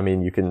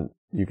mean, you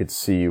could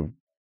see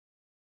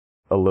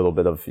a little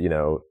bit of,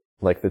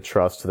 like the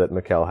trust that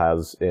Mikel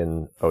has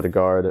in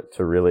Odegaard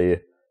to really,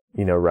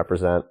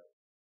 represent,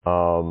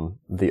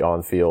 the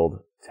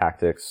on-field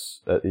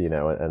tactics,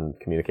 and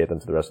communicate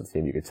them to the rest of the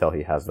team. You could tell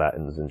he has that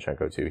in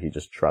Zinchenko too. He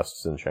just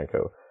trusts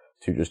Zinchenko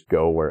to just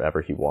go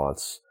wherever he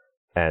wants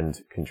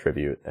and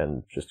contribute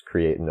and just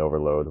create an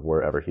overload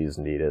wherever he's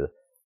needed.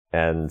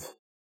 And,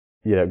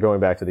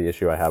 going back to the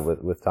issue I have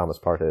with Thomas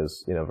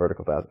Partey's,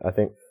 vertical pass, I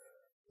think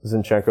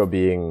Zinchenko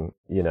being,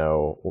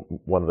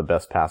 one of the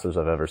best passers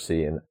I've ever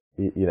seen,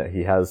 he's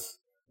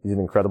an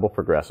incredible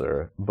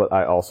progressor, but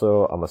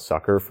I'm a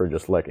sucker for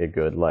just like a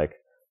good, like,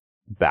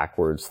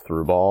 backwards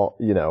through ball,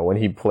 when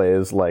he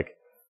plays like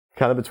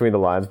kind of between the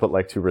lines, but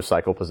like to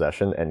recycle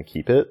possession and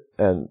keep it.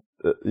 And,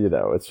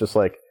 it's just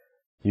like,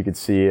 you could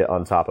see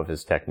on top of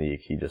his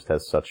technique, he just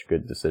has such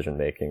good decision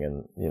making,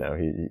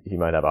 and he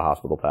might have a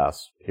hospital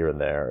pass here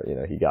and there.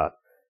 He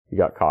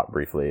got caught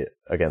briefly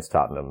against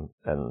Tottenham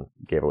and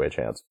gave away a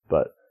chance,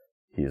 but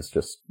he's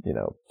just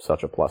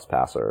such a plus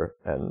passer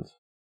and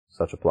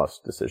such a plus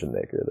decision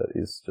maker that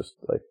he's just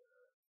like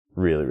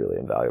really, really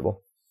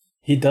invaluable.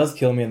 He does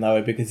kill me in that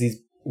way because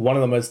he's one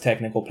of the most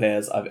technical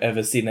players I've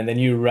ever seen, and then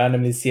you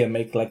randomly see him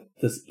make like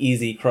this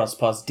easy cross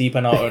pass deep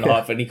in our own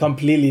half, and he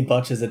completely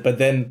botches it, but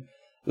then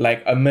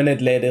like a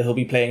minute later, he'll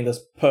be playing this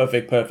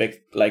perfect,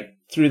 like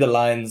through the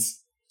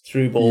lines,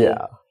 through ball,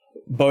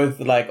 both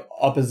like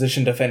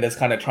opposition defenders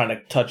kind of trying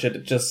to touch it.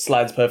 It just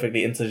slides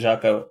perfectly into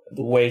Xhaka,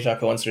 the way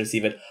Xhaka wants to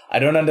receive it. I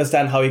don't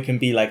understand how he can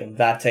be like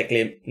that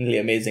technically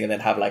amazing and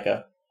then have like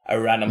a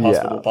random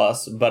hospital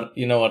pass. But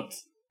you know what?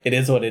 It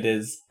is what it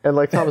is. And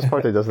like Thomas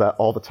Partey does that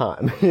all the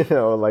time.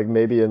 Like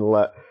maybe in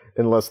less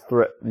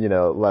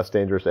less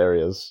dangerous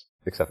areas,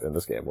 except in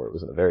this game where it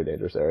was in a very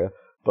dangerous area.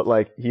 But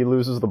like he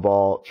loses the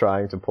ball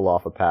trying to pull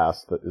off a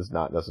pass that is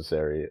not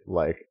necessary,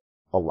 like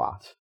a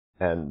lot.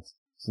 And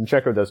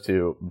Zinchenko does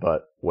too,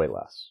 but way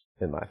less,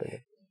 in my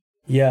opinion.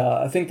 Yeah,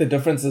 I think the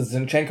difference is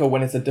Zinchenko,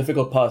 when it's a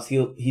difficult pass,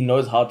 he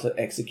knows how to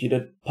execute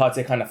it.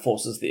 Partey kind of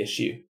forces the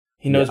issue.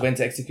 He knows when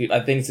to execute. I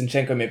think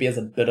Zinchenko maybe has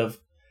a bit of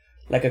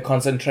like a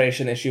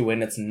concentration issue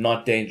when it's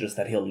not dangerous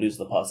that he'll lose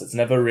the pass. It's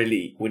never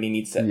really when he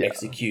needs to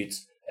execute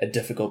a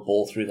difficult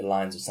ball through the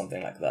lines or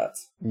something like that.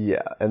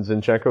 Yeah, and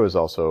Zinchenko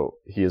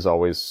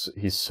is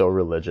he's so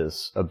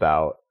religious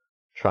about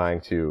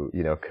trying to,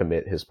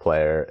 commit his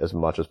player as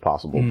much as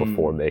possible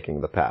before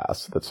making the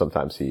pass that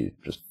sometimes he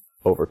just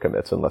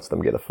overcommits and lets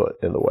them get a foot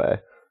in the way.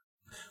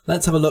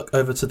 Let's have a look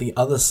over to the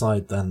other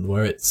side then,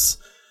 where it's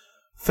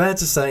fair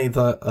to say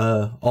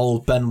that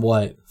old Ben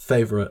White,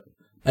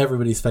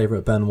 everybody's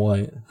favourite Ben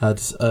White,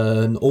 had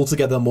an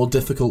altogether more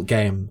difficult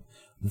game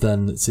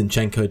than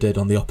Zinchenko did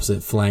on the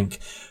opposite flank.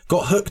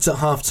 Got hooked at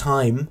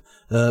half-time,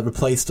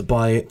 replaced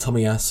by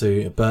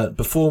Tomiyasu. But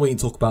before we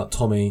talk about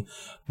Tommy,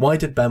 why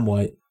did Ben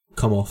White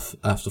come off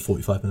after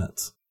 45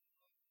 minutes?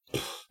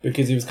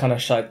 Because he was kind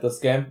of shite this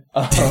game.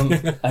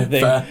 I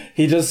think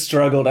he just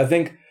struggled. I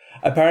think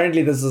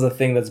apparently this is a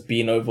thing that's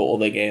been over all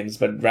the games,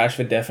 but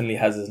Rashford definitely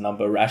has his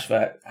number.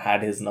 Rashford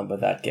had his number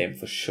that game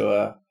for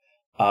sure.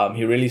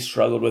 He really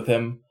struggled with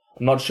him.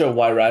 I'm not sure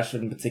why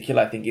Rashford in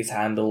particular. I think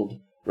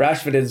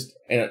Rashford is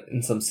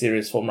in some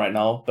serious form right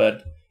now,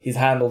 but he's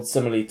handled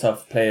similarly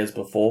tough players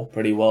before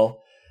pretty well.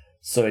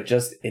 So it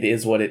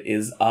is what it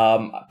is.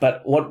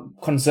 But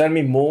what concerned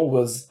me more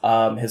was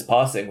his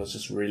passing was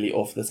just really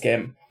off this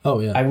game. Oh,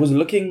 yeah. I was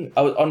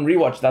on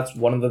rewatch. That's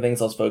one of the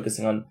things I was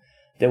focusing on.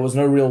 There was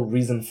no real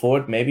reason for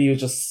it. Maybe he was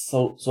just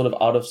sort of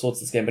out of sorts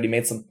this game, but he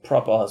made some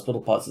proper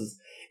hospital passes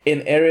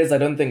in areas I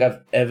don't think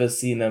I've ever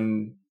seen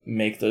him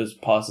make those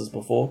passes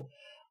before.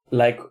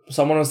 Like,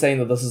 someone was saying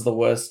that this is the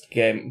worst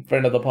game.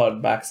 Friend of the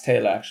pod, Max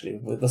Taylor, actually.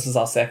 This is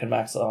our second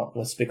Max, so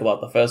let's speak about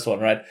the first one,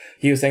 right?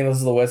 He was saying this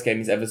is the worst game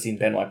he's ever seen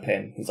Ben White play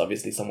in. He's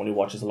obviously someone who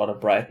watches a lot of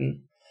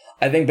Brighton.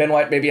 I think Ben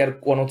White maybe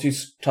had one or two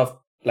tough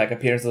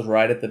appearances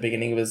right at the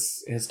beginning of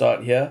his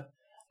start here.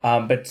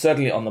 But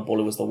certainly on the ball,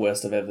 it was the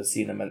worst I've ever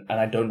seen him. And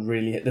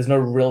there's no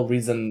real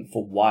reason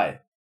for why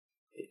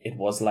it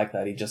was like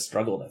that. He just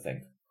struggled, I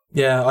think.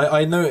 Yeah,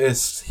 I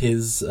noticed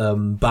his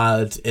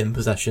bad in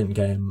possession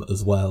game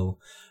as well.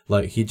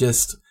 Like he'd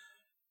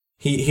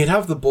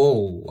have the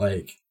ball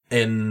like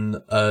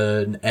in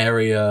an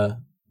area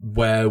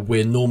where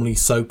we're normally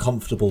so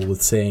comfortable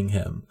with seeing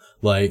him.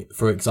 Like,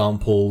 for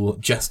example,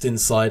 just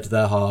inside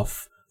their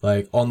half,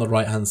 like on the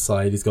right hand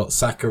side, he's got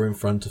Saka in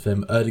front of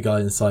him,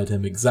 Ødegaard inside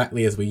him,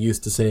 exactly as we're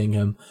used to seeing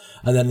him.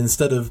 And then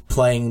instead of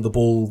playing the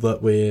ball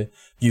that we're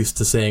used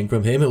to seeing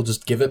from him, he'll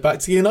just give it back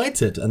to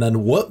United. And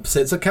then whoops,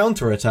 it's a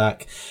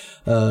counter-attack.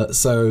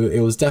 So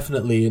it was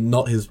definitely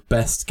not his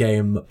best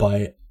game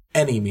by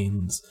any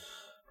means.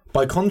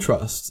 By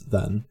contrast,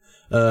 then,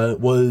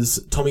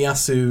 was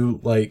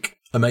Tomiyasu, like,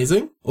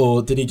 amazing?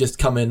 Or did he just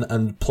come in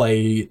and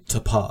play to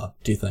par,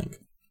 do you think?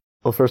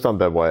 Well, first on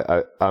Ben White,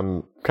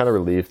 I'm kind of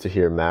relieved to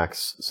hear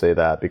Max say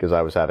that because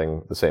I was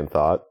having the same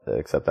thought,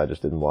 except I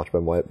just didn't watch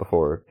Ben White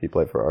before he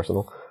played for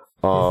Arsenal.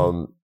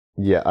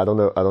 Yeah, I don't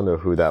know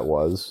who that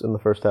was in the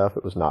first half.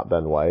 It was not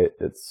Ben White.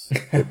 It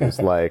was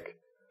like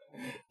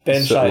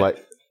Ben Scheidt.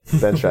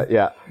 Ben Scheidt,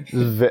 yeah,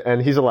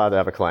 and he's allowed to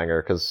have a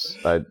clanger because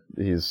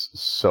he's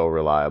so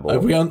reliable.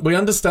 We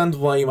understand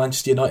why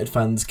Manchester United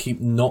fans keep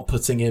not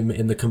putting him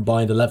in the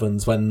combined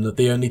 11s when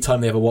the only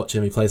time they ever watch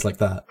him, he plays like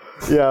that.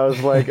 Yeah, I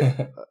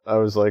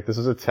was like, this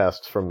is a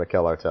test from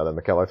Mikel Arteta.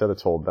 Mikel Arteta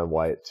told Ben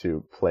White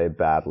to play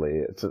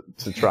badly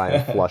to try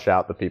and flush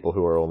out the people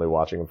who are only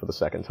watching him for the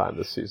second time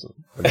this season.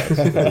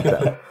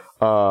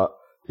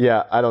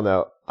 Yeah, I don't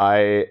know.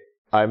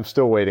 I'm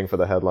still waiting for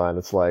the headline.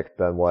 It's like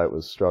Ben White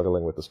was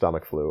struggling with the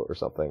stomach flu or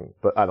something,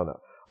 but I don't know.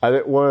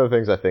 One of the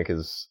things I think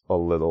is a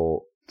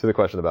little, to the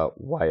question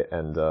about White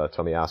and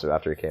Tomiyasu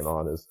after he came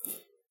on is,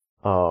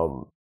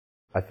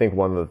 I think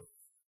one of the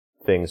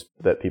things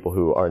that people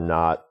who are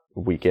not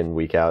week in,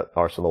 week out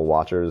Arsenal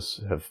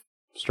watchers have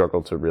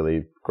struggled to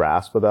really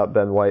grasp about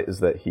Ben White is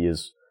that he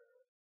is,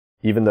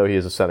 even though he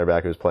is a center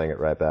back who's playing at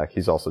right back,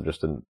 he's also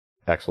just an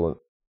excellent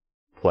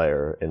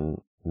player in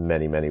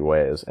many, many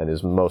ways and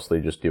is mostly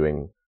just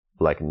doing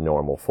like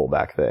normal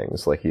fullback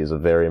things. Like he is a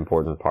very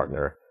important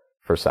partner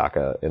for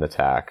Saka in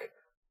attack.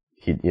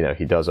 He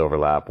does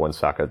overlap when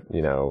Saka,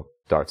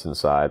 darts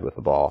inside with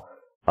the ball,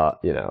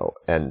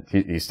 and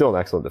he's still an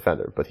excellent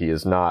defender, but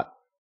he's not,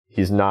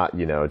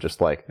 just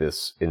like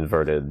this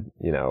inverted,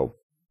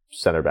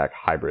 center back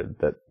hybrid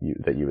that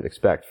you would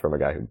expect from a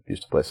guy who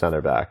used to play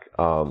center back.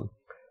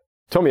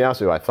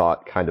 Tomiyasu, I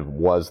thought kind of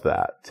was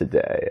that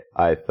today.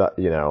 I thought,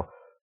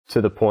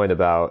 to the point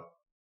about,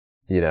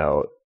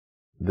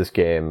 this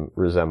game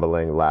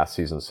resembling last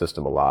season's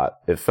system a lot,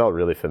 it felt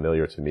really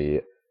familiar to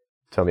me.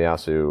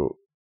 Tomiyasu,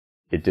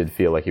 it did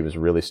feel like he was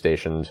really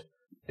stationed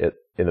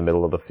in the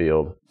middle of the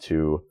field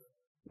to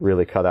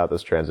really cut out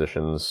those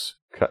transitions.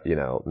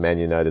 Man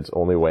United's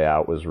only way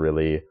out was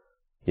really,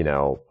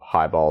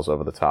 high balls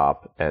over the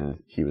top,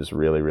 and he was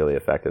really, really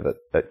effective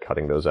at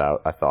cutting those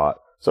out, I thought.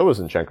 So was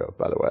Zinchenko,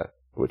 by the way,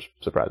 which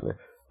surprised me.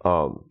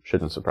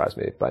 Shouldn't surprise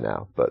me by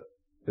now, but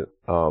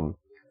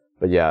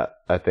yeah,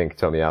 I think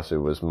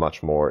Tomiyasu was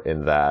much more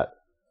in that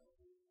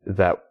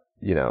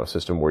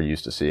system we're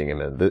used to seeing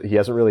him in. He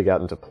hasn't really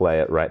gotten to play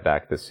at right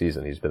back this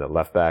season. He's been at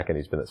left back and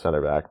he's been at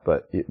center back,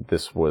 but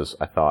this was,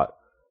 I thought,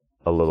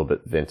 a little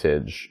bit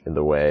vintage in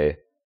the way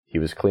he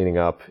was cleaning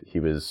up,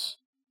 he was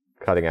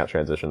cutting out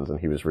transitions, and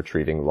he was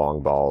retrieving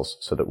long balls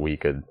so that we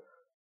could,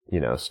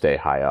 stay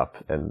high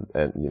up and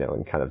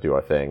kind of do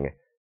our thing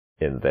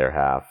in their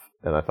half.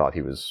 And I thought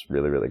he was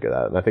really, really good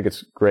at it. And I think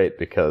it's great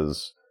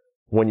because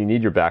when you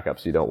need your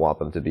backups, you don't want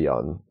them to be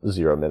on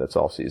 0 minutes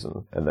all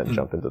season and then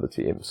jump into the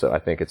team. So I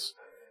think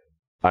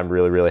I'm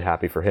really, really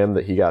happy for him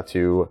that he got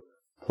to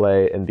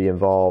play and be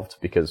involved,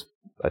 because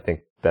I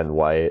think Ben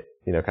White,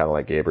 kind of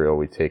like Gabriel,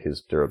 we take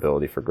his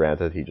durability for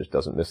granted. He just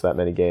doesn't miss that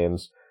many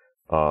games.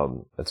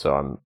 And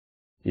so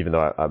even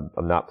though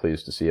I'm not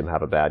pleased to see him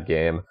have a bad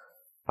game,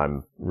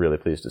 I'm really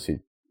pleased to see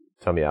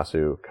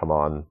Tomiyasu come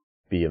on,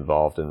 be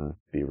involved, and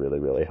be really,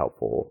 really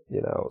helpful,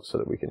 so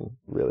that we can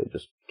really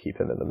just keep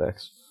him in the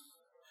mix.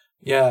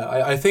 Yeah,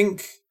 I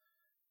think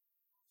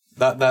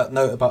that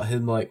note about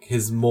him, like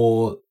his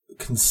more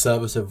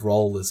conservative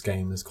role this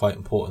game, is quite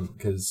important,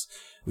 because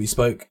we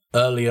spoke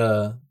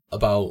earlier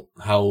about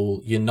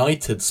how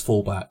United's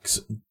fullbacks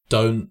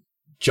don't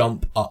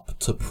jump up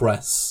to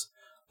press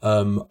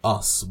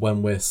us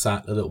when we're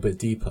sat a little bit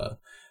deeper.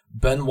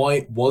 Ben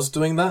White was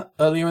doing that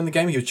earlier in the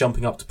game. He was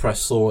jumping up to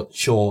press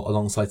Shaw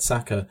alongside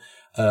Saka,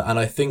 and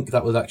I think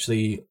that was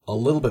actually a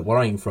little bit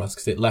worrying for us,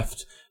 because it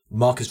left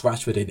Marcus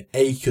Rashford in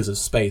acres of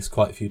space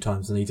quite a few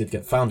times, and he did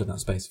get found in that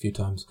space a few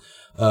times.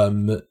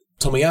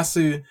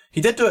 Tomiyasu,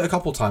 he did do it a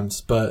couple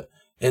times, but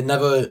it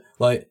never,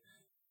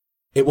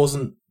 it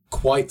wasn't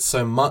quite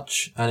so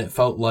much, and it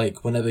felt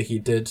like whenever he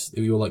did,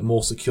 we were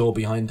more secure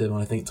behind him,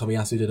 and I think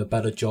Tomiyasu did a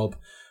better job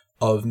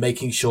of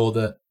making sure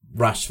that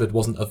Rashford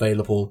wasn't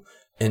available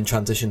in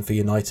transition for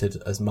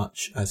United as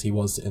much as he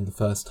was in the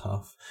first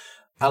half.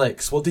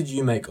 Alex, what did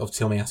you make of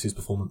Tomiyasu's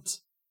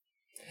performance?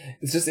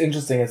 It's just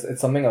interesting.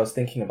 It's something I was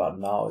thinking about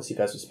now as you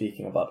guys were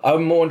speaking about.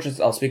 I'm more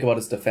interested, I'll speak about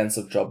his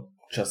defensive job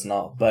just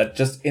now, but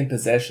just in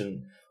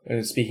possession, when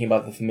we're speaking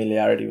about the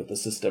familiarity with the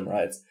system,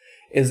 right,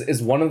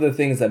 is one of the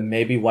things that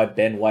maybe why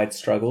Ben White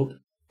struggled,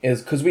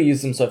 is because we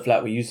use him so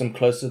flat, we use him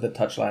closer to the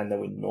touchline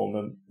than we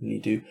normally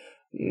do.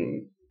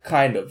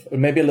 Kind of. Or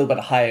maybe a little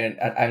bit higher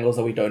at angles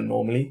that we don't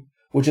normally,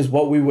 which is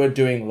what we were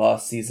doing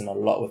last season a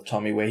lot with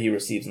Tommy, where he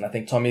receives. And I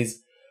think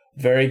Tommy's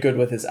very good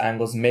with his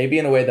angles, maybe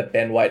in a way that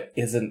Ben White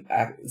isn't.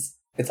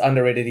 It's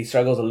underrated. He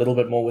struggles a little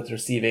bit more with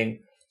receiving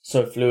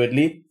so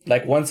fluidly.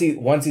 Once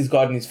he's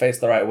gotten his face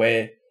the right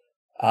way,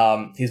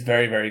 he's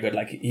very, very good.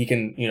 He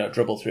can,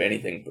 dribble through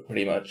anything,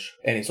 pretty much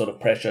any sort of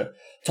pressure.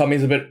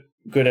 Tommy's a bit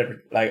good at,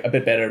 a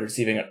bit better at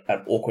receiving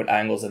at awkward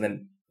angles and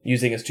then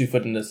using his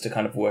two-footedness to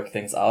kind of work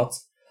things out.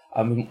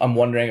 I'm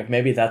wondering if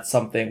maybe that's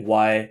something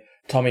why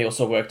Tommy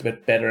also worked a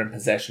bit better in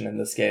possession in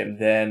this game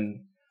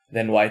than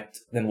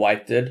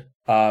White did.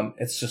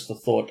 It's just a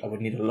thought I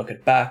would need to look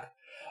it back.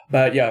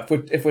 But yeah,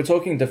 if we're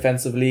talking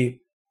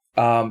defensively,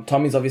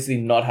 Tommy's obviously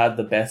not had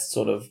the best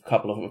sort of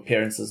couple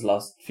of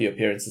last few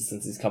appearances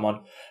since he's come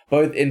on.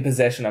 Both in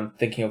possession, I'm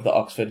thinking of the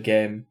Oxford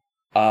game,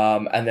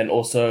 and then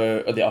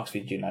also the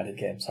Oxford United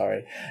game,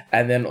 sorry,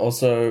 and then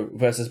also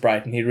versus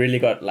Brighton, he really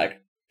got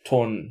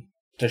torn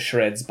to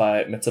shreds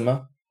by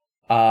Mitoma.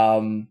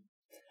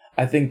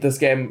 I think this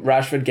game,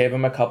 Rashford gave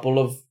him a couple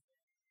of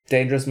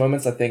dangerous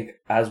moments. I think,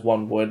 as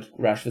one would,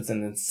 Rashford's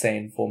in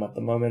insane form at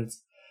the moment.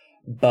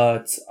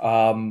 But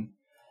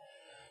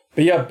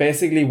yeah,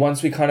 basically,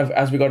 once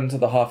as we got into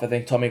the half, I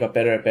think Tommy got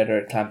better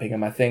at clamping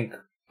him. I think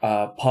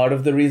part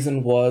of the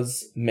reason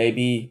was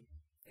maybe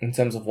in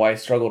terms of why he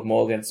struggled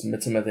more against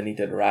Mitoma than he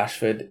did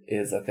Rashford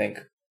is, I think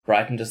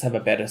Brighton just have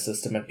a better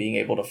system at being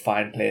able to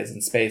find players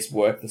in space,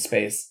 work the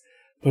space,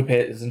 put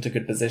players into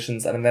good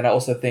positions. And then I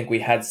also think we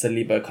had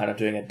Saliba kind of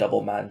doing a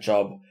double man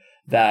job,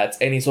 that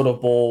any sort of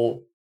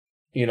ball,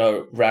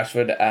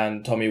 Rashford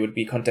and Tommy would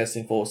be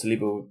contesting for,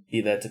 Saliba would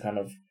be there to kind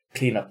of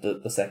clean up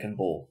the second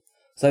ball.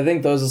 So I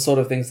think those are sort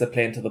of things that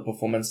play into the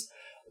performance.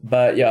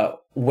 But yeah,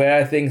 where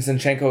I think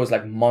Zinchenko was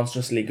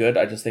monstrously good,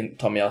 I just think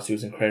Tomiyasu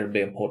was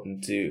incredibly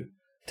important to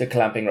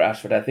clamping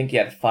Rashford. I think he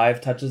had 5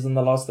 touches in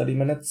the last 30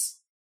 minutes.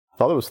 I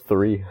thought it was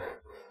 3.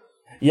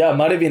 Yeah, it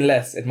might have been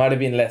less.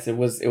 It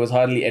was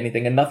hardly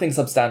anything, and nothing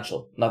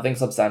substantial.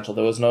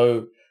 There was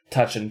no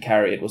touch and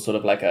carry. It was sort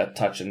of like a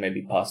touch and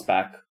maybe pass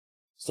back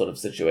sort of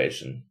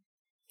situation,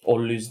 or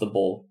lose the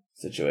ball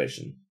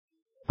situation.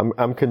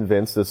 I'm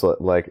convinced it's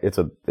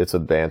it's a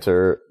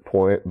banter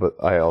point, but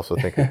I also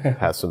think it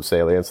has some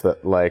salience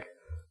that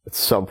at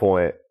some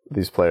point,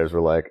 these players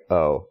were like,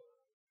 "Oh,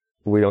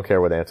 we don't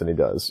care what Antony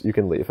does. You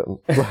can leave him.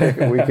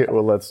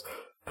 Let's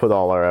put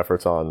all our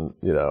efforts on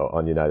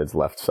United's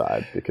left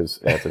side because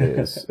Antony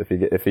is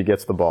if he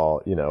gets the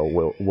ball,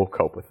 we'll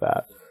cope with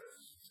that."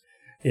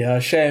 Yeah,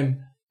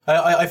 shame.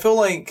 I feel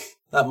like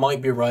that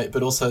might be right,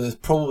 but also there's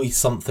probably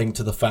something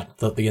to the fact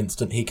that the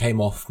instant he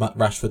came off,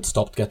 Rashford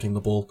stopped getting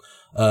the ball.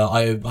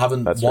 I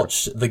haven't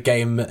watched the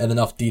game in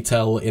enough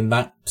detail in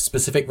that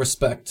specific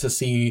respect to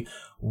see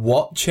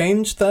what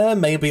changed there.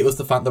 Maybe it was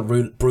the fact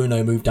that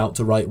Bruno moved out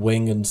to right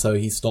wing and so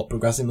he stopped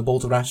progressing the ball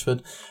to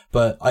Rashford.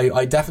 But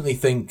I definitely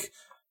think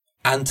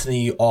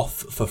Antony off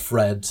for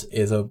Fred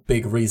is a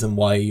big reason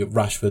why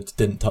Rashford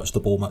didn't touch the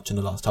ball much in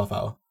the last half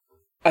hour.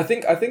 I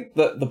think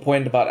that the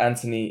point about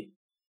Antony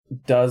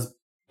does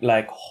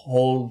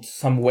hold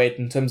some weight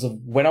in terms of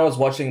when I was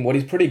watching, what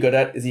he's pretty good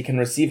at is he can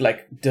receive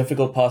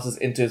difficult passes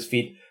into his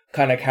feet,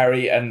 kind of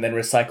carry and then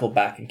recycle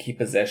back and keep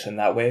possession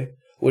that way,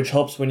 which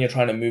helps when you're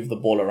trying to move the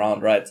ball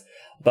around, right?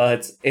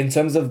 But in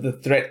terms of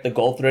the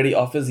goal threat he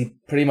offers, he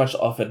pretty much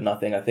offered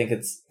nothing. I think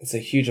it's a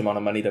huge amount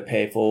of money to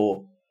pay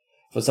for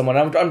someone.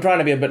 I'm trying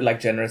to be a bit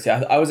generous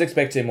here. I was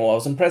expecting more. I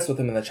was impressed with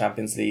him in the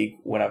Champions League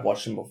when I've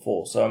watched him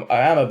before. So I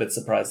am a bit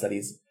surprised that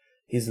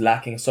he's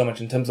lacking so much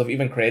in terms of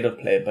even creative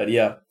play. But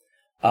yeah,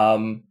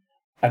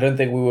 I don't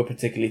think we were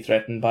particularly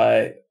threatened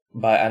by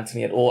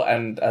Antony at all.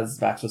 And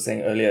as Max was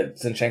saying earlier,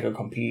 Zinchenko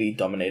completely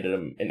dominated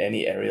him in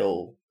any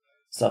aerial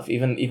stuff.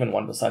 Even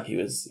Wan-Bissaka he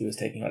was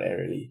taking on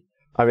aerially.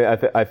 I mean,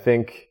 I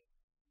think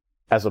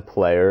as a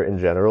player in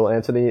general,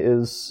 Antony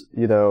is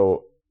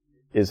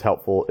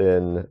helpful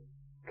in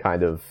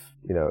kind of,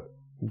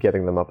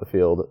 getting them up the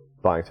field,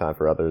 buying time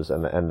for others,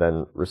 and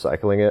then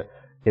recycling it.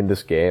 In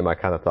this game, I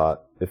kind of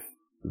thought if,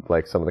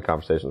 some of the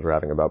conversations we're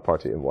having about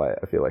Partey and White,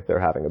 I feel like they're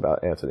having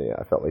about Antony.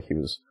 I felt like he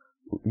was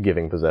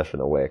giving possession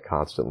away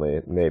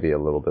constantly, maybe a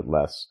little bit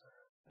less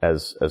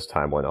as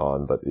time went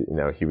on, but,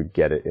 he would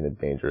get it in a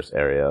dangerous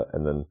area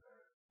and then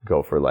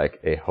go for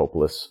a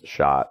hopeless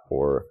shot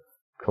or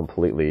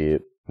completely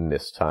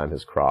mistime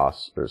his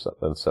cross or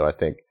something. So I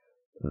think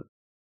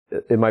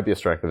it might be a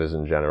strength of his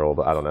in general,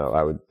 but I don't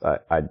know.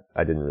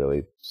 I didn't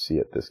really see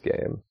it this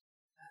game.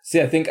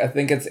 See, I think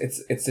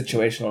it's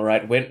situational,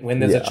 right? When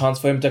there's a chance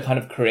for him to kind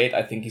of create,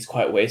 I think he's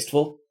quite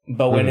wasteful.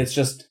 But when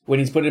when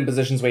he's put in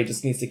positions where he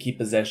just needs to keep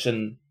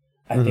possession,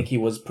 I think he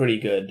was pretty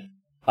good.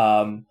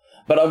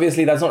 But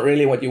obviously that's not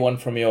really what you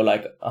want from your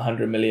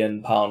 £100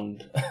 million.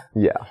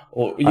 Yeah.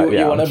 Or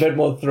you want a bit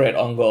more threat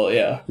on goal,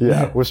 yeah.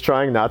 Yeah, was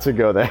trying not to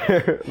go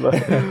there.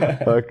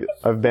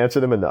 I've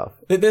bantered him enough.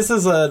 This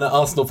is an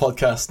Arsenal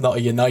podcast, not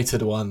a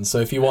United one. So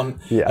if you want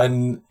you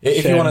want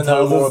to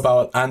know more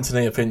about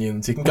Antony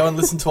opinions, you can go and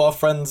listen to our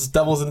friends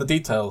Devils in the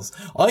Details.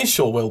 I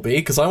sure will be,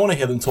 because I want to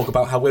hear them talk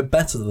about how we're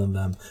better than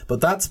them.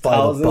 But that's by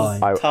the by.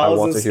 I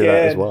want to hear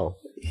that as well.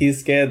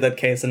 He's scared that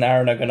Case and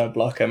Aaron are going to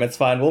block him. It's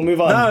fine. We'll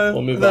move on.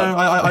 We'll move on.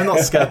 I'm not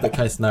scared that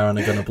Case and Aaron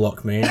are going to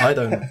block me. I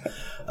don't.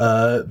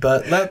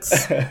 But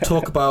let's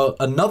talk about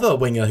another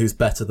winger who's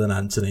better than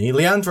Antony,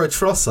 Leandro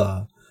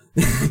Trossard.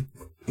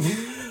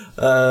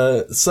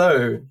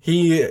 So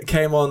he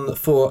came on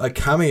for a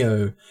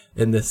cameo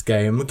in this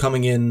game,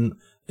 coming in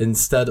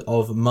instead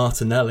of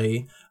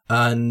Martinelli.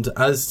 And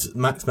as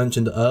Max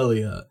mentioned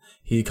earlier,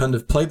 he kind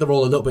of played the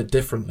role a little bit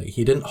differently.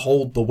 He didn't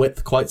hold the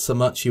width quite so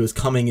much. He was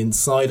coming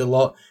inside a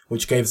lot,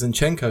 which gave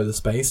Zinchenko the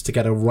space to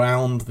get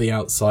around the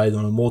outside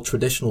on a more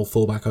traditional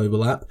fullback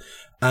overlap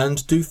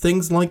and do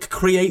things like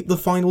create the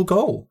final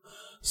goal.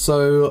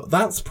 So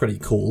that's pretty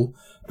cool.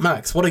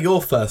 Max, what are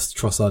your first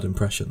Trossard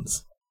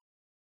impressions?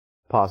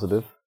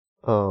 Positive.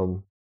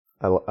 I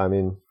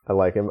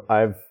like him.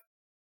 I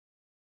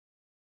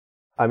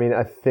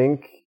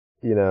think,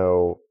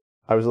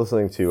 I was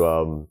listening to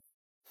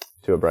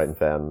a Brighton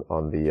fan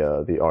on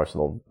the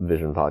Arsenal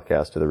Vision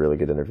podcast, did a really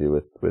good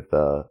interview with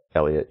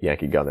Elliot,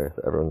 Yankee Gunner,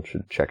 that everyone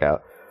should check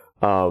out.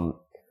 And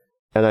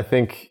I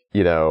think,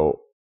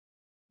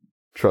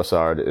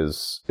 Trossard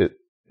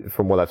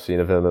from what I've seen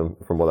of him and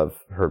from what I've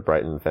heard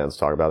Brighton fans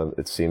talk about him,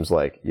 it seems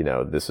like,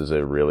 this is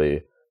a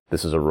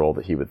role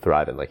that he would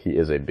thrive in. He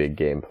is a big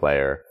game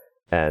player.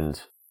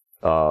 And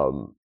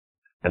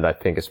I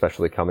think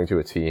especially coming to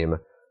a team,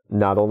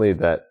 not only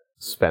that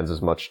spends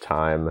as much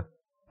time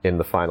in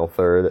the final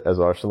third as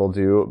Arsenal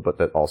do, but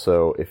that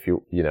also if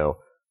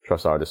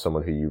Trossard is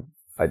someone who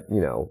a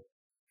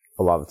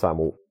lot of the time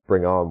will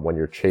bring on when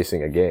you're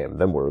chasing a game,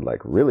 then we're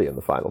really in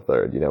the final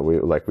third.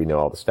 We know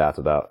all the stats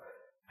about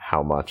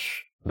how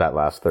much that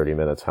last 30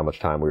 minutes, how much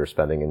time we were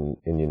spending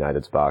in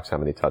United's box, how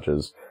many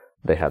touches.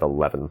 They had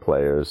 11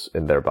 players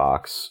in their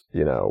box,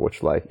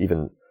 which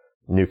even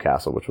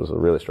Newcastle, which was a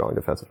really strong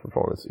defensive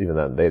performance, even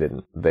then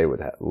they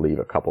would leave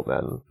a couple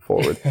men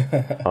forward.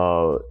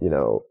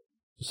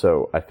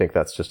 So I think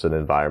that's just an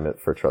environment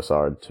for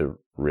Trossard to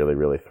really,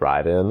 really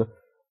thrive in.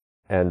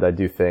 And I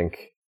do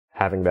think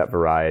having that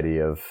variety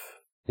of,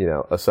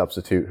 a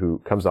substitute who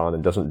comes on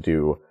and doesn't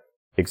do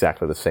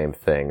exactly the same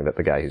thing that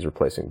the guy he's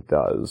replacing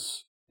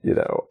does,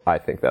 I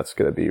think that's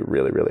going to be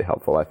really, really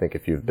helpful. I think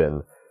if you've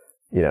been,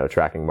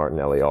 tracking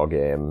Martinelli all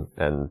game,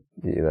 and,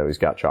 he's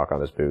got chalk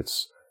on his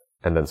boots,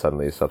 and then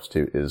suddenly a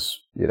substitute is,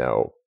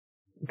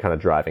 kind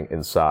of driving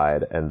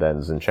inside, and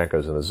then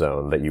Zinchenko's in a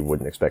zone that you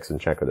wouldn't expect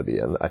Zinchenko to be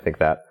in. I think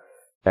that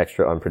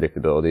extra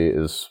unpredictability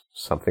is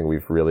something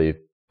we've really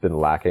been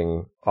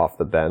lacking off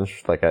the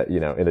bench. Like,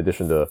 in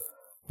addition to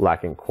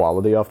lacking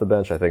quality off the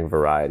bench, I think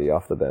variety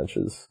off the bench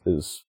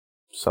is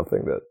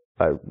something that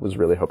I was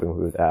really hoping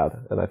we would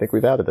add, and I think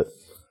we've added it.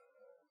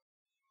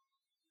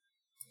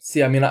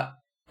 See,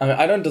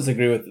 I don't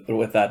disagree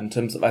with that in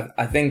terms of,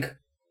 I think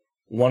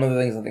one of the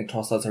things, I think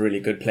Trossard's a really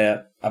good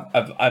player.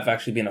 I've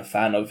actually been a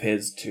fan of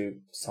his to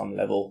some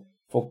level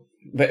for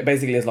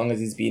basically as long as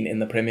he's been in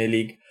the Premier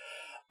League.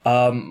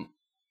 And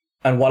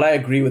while I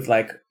agree with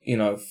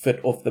fit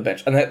off the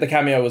bench, and the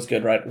cameo was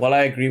good, right? While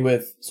I agree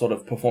with sort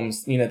of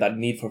performance, that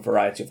need for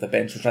variety of the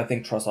bench, which I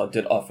think Trossard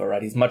did offer,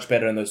 right? He's much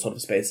better in those sort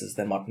of spaces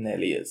than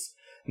Martinelli is.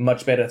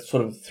 Much better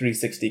sort of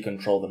 360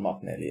 control than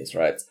Martinelli is,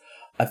 right?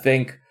 I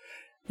think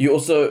you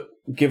also,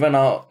 given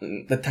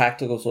the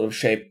tactical sort of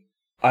shape,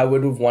 I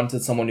would have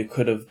wanted someone who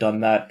could have done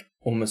that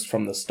almost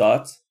from the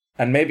start.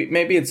 And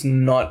maybe it's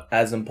not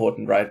as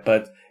important, right?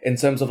 But in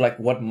terms of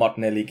what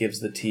Martinelli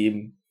gives the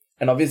team,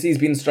 and obviously he's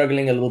been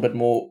struggling a little bit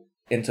more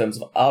in terms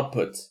of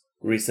output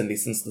recently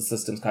since the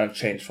system's kind of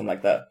changed from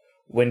that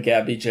when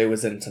Gabby J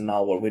was in to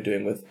now what we're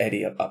doing with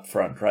Eddie up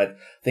front, right?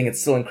 I think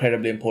it's still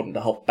incredibly important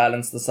to help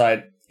balance the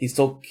side. He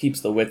still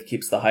keeps the width,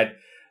 keeps the height,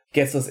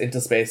 gets us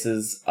into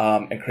spaces,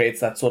 and creates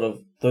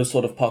those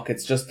sort of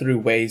pockets just through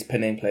ways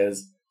pinning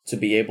players to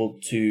be able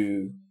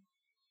to,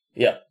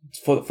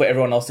 for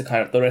everyone else to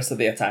kind of, the rest of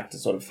the attack to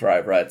sort of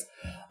thrive, right?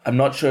 I'm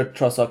not sure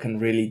Trossard can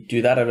really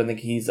do that. I don't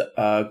think he's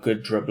a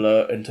good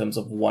dribbler in terms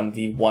of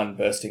 1v1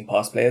 bursting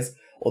past players,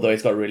 although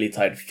he's got really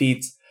tight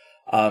feet.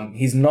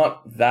 He's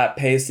not that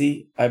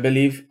pacey, I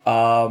believe.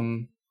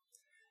 And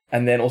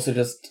then also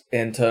just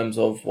in terms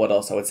of what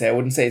else I would say, I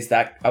wouldn't say he's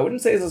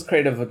as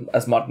creative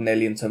as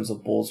Martinelli in terms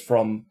of balls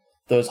from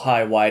those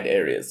high, wide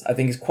areas. I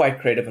think he's quite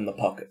creative in the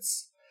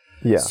pockets.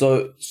 Yeah.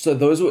 So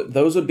those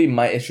would be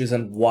my issues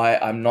and why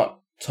I'm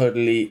not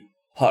totally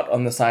hot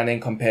on the signing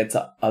compared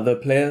to other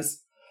players.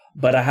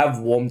 But I have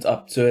warmed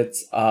up to it,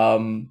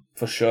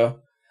 for sure.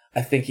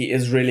 I think he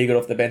is really good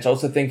off the bench. I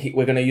also think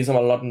we're going to use him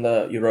a lot in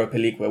the Europa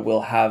League, where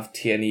we'll have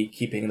Tierney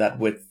keeping that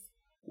with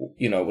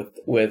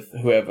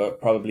whoever,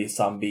 probably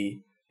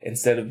Sambi,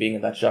 instead of being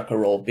in that Xhaka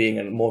role, being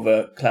in more of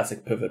a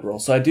classic pivot role.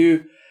 So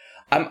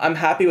I'm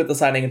happy with the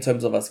signing in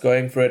terms of us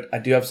going for it. I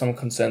do have some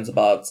concerns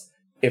about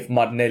if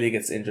Martinelli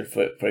gets injured,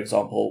 for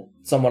example,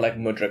 someone like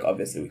Mudryk,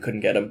 obviously we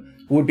couldn't get him,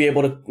 would be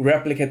able to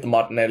replicate the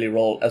Martinelli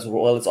role as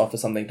well as offer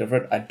something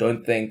different. I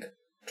don't think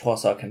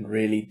Trossard can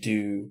really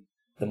do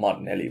the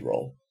Martinelli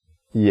role.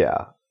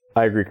 Yeah,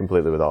 I agree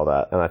completely with all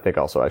that. And I think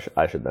also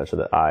I should mention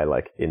that I,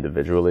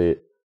 individually,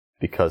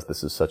 because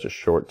this is such a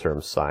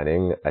short-term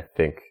signing, I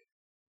think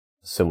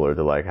similar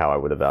to how I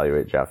would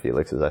evaluate João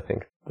Felix is I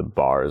think the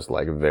bar is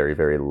very,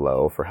 very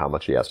low for how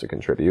much he has to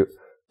contribute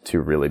to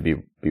really be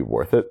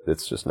worth it.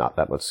 It's just not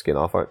that much skin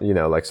off.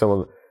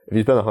 Someone, if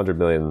you spend 100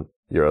 million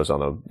euros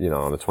on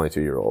a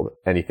 22-year-old,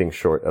 anything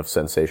short of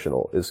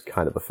sensational is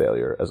kind of a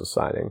failure as a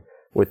signing.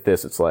 With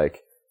this, it's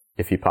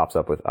if he pops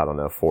up with,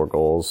 4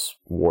 goals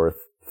worth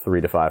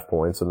 3 to 5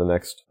 points in the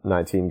next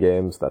 19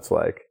 games, that's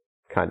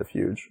kind of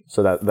huge.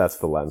 So that's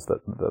the lens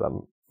that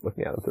I'm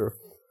looking at him through.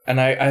 And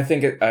I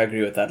think I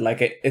agree with that.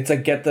 It's a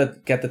get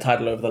the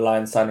title over the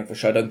line signing for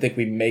sure. I don't think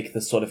we make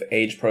this sort of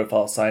age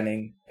profile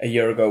signing a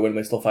year ago when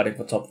we're still fighting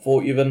for top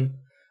 4 even.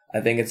 I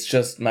think it's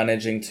just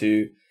managing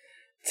to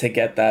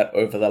get that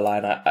over the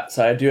line.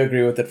 So I do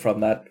agree with it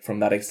from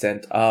that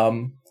extent.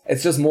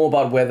 It's just more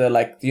about whether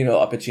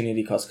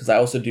opportunity cost, because I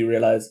also do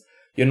realize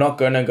you're not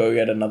going to go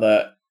get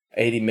another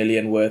 80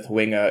 million worth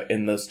winger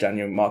in this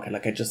January market.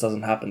 It just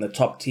doesn't happen. The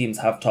top teams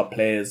have top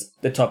players.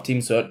 The top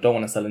teams don't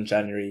want to sell in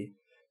January.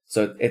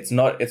 So it's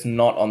not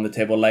on the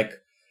table.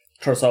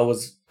 Trossard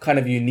was kind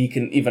of unique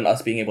in even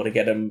us being able to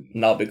get him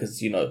now because,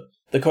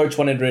 the coach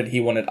wanted rid, he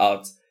wanted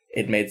out.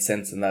 It made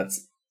sense, and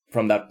that's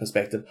from that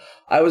perspective.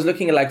 I was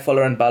looking at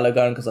Fuller and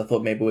Balogun because I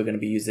thought maybe we're going to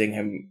be using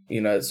him,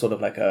 sort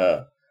of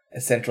a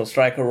central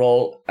striker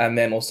role. And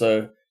then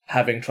also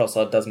having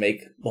Trossard does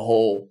make the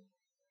whole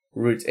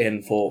route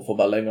in for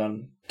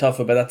Balogun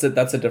tougher. But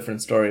that's a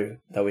different story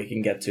that we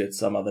can get to at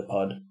some other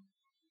pod.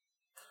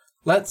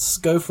 Let's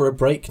go for a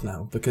break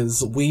now,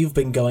 because we've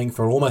been going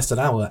for almost an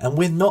hour and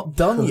we're not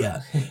done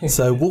yet.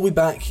 So we'll be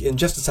back in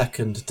just a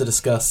second to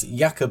discuss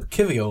Jakub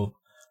Kiwior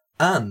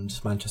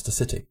and Manchester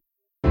City.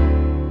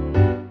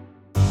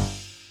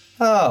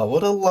 Ah,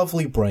 what a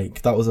lovely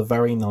break. That was a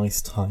very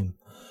nice time.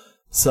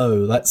 So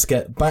let's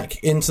get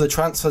back into the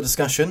transfer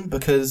discussion,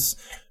 because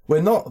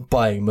we're not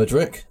buying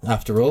Mudryk,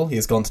 after all.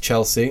 He's gone to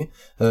Chelsea.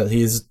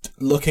 He's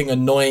looking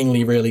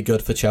annoyingly really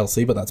good for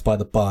Chelsea, but that's by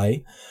the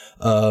by.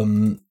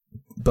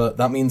 But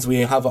that means we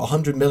have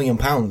 £100 million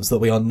that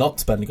we are not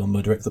spending on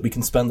Mudryk that we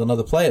can spend on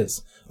other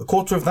players. A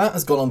quarter of that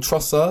has gone on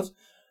Trossard.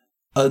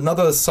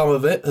 Another sum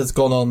of it has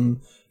gone on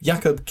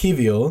Jakub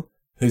Kiwior,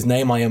 whose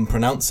name I am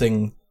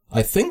pronouncing,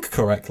 I think,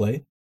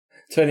 correctly.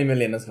 20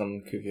 million has gone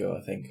on Kuvio,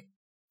 I think.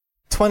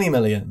 20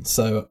 million.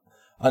 So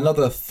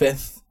another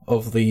fifth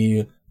of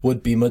the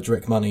would-be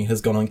Mudryk money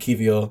has gone on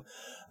Kivior.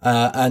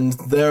 And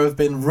there have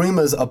been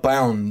rumours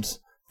abound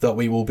that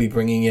we will be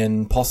bringing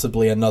in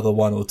possibly another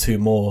one or two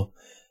more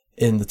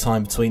in the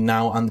time between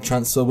now and the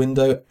transfer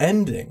window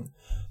ending.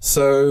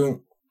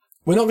 So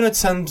we're not going to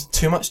spend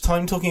too much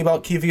time talking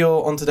about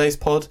Kivior on today's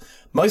pod,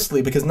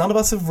 mostly because none of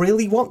us have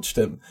really watched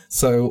him.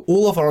 So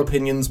all of our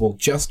opinions will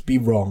just be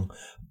wrong.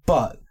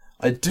 But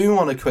I do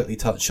want to quickly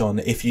touch on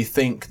if you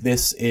think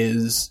this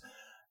is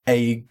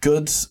a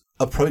good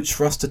approach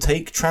for us to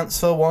take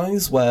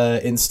transfer-wise, where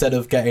instead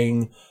of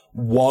getting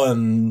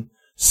one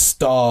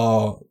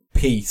star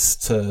piece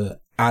to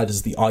add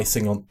as the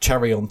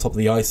cherry on top of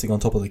the icing on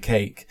top of the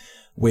cake,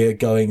 we're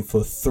going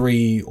for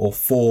 3 or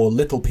 4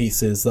 little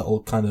pieces that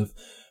will kind of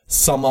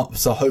sum up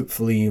to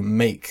hopefully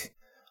make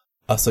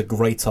us a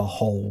greater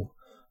whole.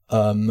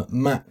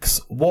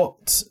 Max,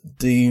 what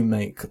do you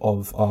make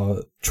of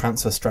our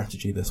transfer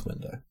strategy this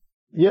window?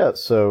 Yeah,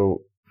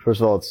 so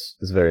first of all, it's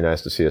very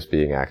nice to see us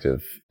being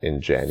active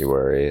in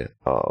January.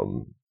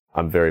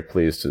 I'm very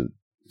pleased to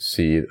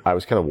see. I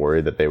was kind of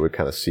worried that they would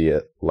kind of see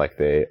it like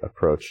they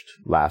approached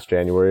last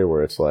January,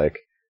 where it's like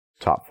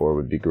top 4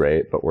 would be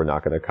great, but we're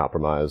not going to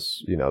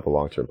compromise, the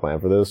long-term plan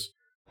for this.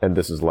 And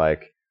this is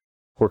like,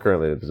 we're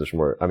currently in a position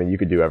where, you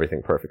could do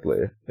everything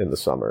perfectly in the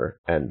summer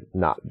and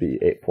not be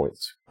 8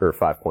 points or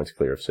 5 points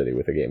clear of City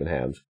with a game in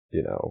hand,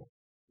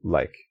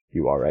 like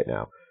you are right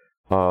now.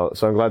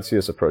 So I'm glad to see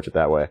us approach it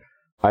that way.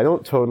 I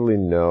don't totally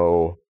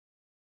know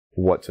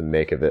what to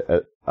make of it.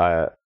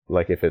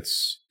 Like if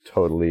it's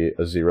totally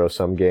a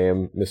zero-sum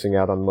game missing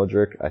out on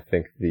Mudryk, I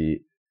think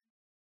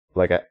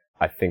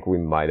I think we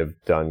might have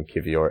done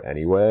Kivior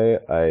anyway.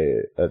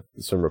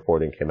 Some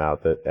reporting came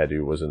out that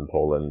Edu was in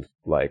Poland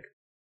like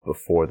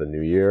before the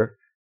new year,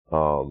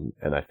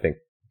 and I think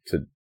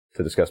to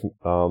discuss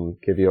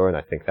Kivior, and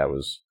I think that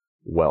was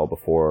well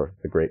before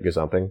the great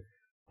gazumping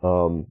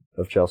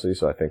of Chelsea.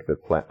 So I think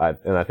I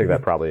think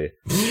that probably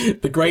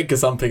the great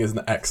gazumping is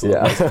an excellent.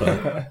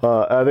 Yeah,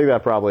 I think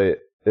that probably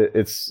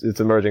it's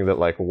emerging that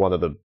like one of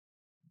the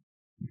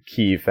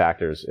key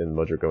factors in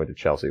Mudryk going to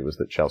Chelsea was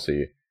that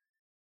Chelsea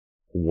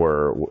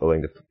were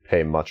willing to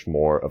pay much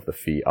more of the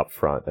fee up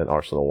front, and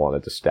Arsenal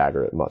wanted to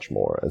stagger it much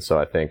more. And so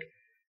I think,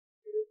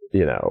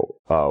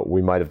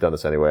 we might have done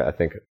this anyway. I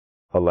think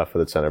a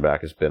left-footed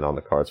centre-back has been on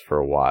the cards for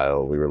a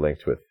while. We were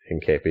linked with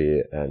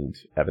Hincapi and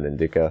Evan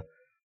Ndika.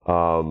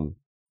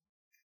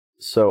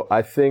 So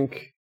I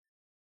think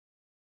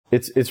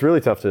it's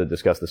really tough to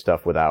discuss this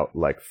stuff without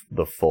like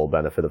the full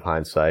benefit of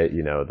hindsight.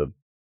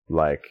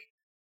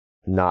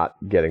 Not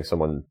getting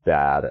someone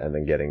bad and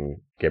then getting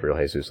Gabriel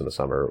Jesus in the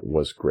summer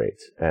was great.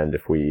 And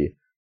if we,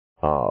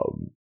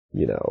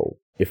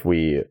 if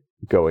we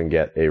go and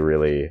get a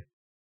really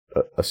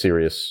a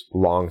serious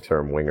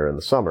long-term winger in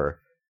the summer,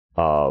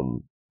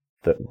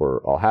 that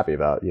we're all happy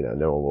about,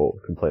 no one will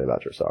complain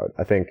about Trossard.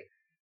 I think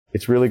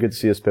it's really good to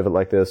see us pivot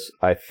like this.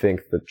 I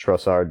think the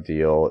Trossard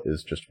deal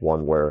is just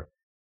one where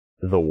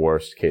the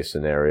worst case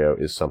scenario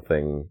is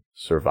something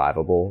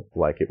survivable.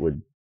 Like it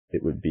would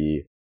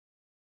be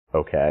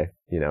okay,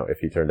 if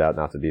he turned out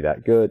not to be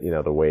that good,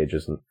 the wage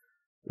isn't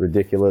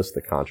ridiculous,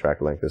 the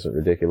contract length isn't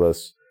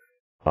ridiculous,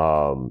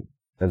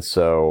 and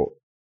so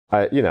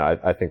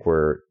I think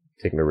we're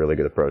taking a really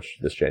good approach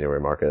to this January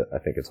market. I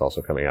think it's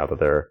also coming out that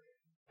there are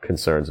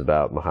concerns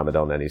about Mohamed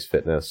El Neni's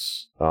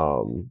fitness,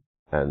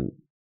 and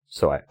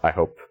so I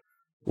hope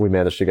we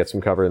manage to get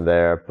some cover in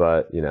there,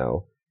 but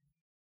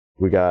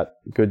we got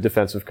good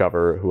defensive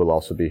cover who will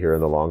also be here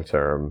in the long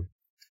term,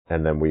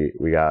 and then we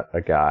got a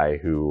guy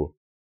who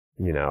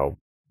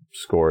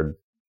scored,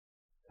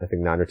 I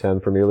think 9 or 10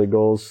 Premier League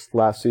goals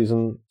last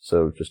season.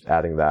 So just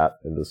adding that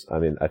in this,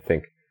 I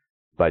think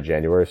by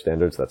January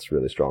standards, that's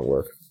really strong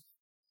work.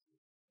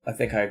 I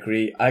think I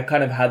agree. I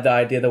kind of had the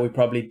idea that we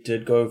probably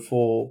did go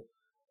for,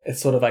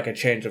 it's sort of like a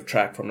change of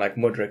track from like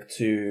Mudryk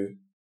to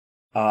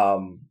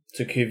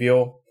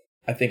Kivior.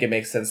 I think it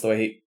makes sense the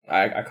way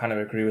I kind of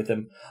agree with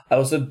him. I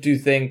also do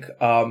think,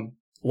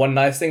 one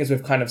nice thing is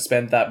we've kind of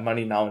spent that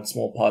money now in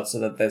small parts so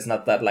that there's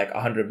not that like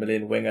 100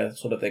 million winger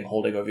sort of thing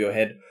holding over your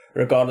head.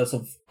 Regardless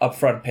of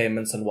upfront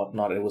payments and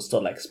whatnot, it was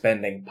still like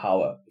spending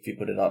power if you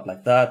put it out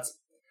like that.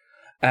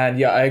 And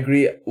yeah, I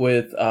agree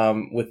with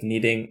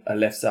needing a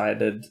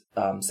left-sided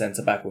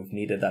centre back. We've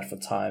needed that for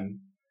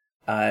time.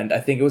 And I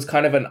think it was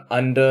kind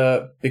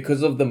of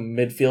because of the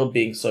midfield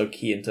being so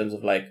key in terms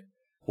of like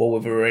what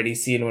we've already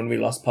seen when we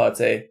lost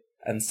Partey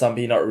and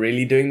Sambi not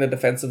really doing the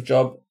defensive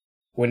job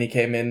when he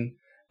came in,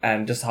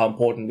 and just how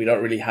important we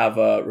don't really have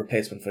a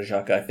replacement for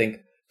Xhaka. I think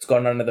it's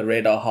gone under the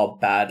radar how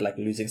bad like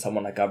losing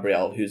someone like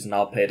Gabriel, who's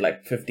now played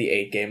like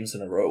 58 games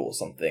in a row or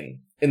something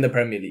in the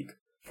Premier League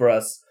for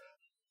us,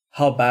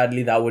 how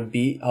badly that would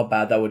be, how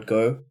bad that would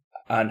go,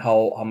 and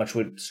how much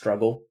we'd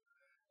struggle.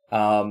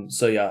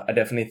 So yeah, I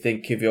definitely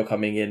think Kivior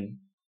coming in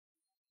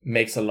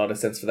makes a lot of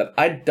sense for that.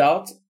 I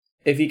doubt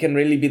if he can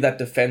really be that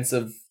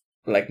defensive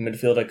like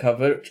midfielder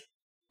coverage.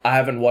 I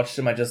haven't watched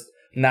him. I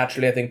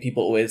think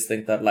people always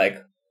think that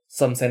like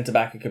some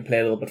centre-back who can play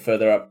a little bit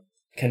further up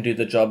can do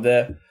the job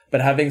there.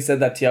 But having said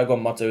that, Thiago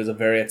Motta is a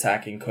very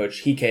attacking coach.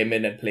 He came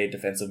in and played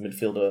defensive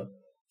midfielder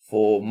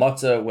for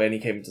Motta when he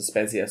came into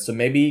Spezia. So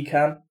maybe he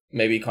can,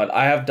 maybe he can't.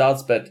 I have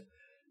doubts, but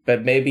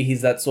maybe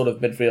he's that sort of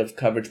midfield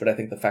coverage. But I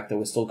think the fact that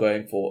we're still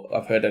going for,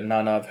 I've heard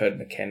Nana, I've heard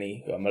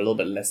McKennie, who I'm a little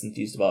bit less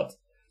enthused about,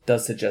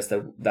 does suggest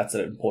that that's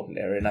an important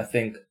area. And I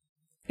think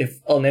if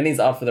El Neni's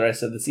out for the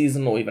rest of the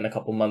season or even a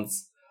couple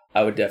months,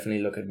 I would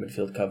definitely look at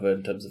midfield cover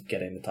in terms of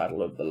getting the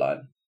title over the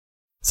line.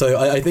 So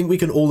I think we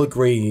can all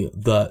agree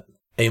that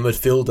a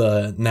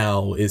midfielder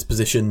now is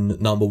position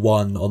number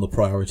 1 on the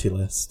priority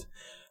list.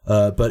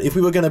 But if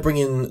we were going to bring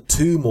in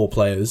 2 more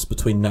players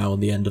between now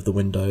and the end of the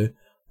window,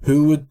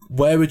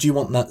 where would you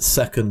want that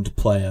second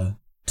player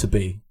to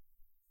be?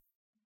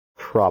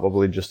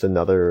 Probably just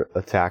another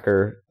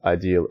attacker.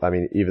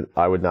 Even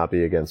I would not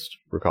be against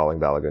recalling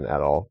Balogun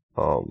at all.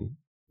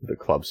 The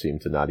club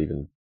seemed to not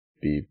even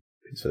be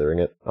considering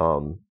it.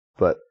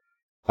 But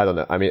I don't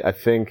know. I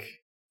think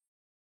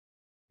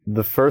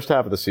the first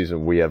half of the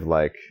season we have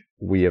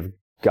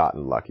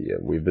gotten lucky,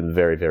 and we've been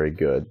very, very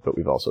good, but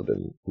we've also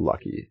been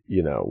lucky.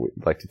 We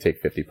like to take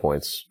 50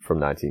 points from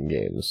 19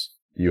 games.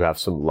 You have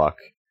some luck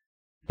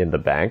in the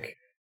bank,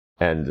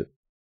 and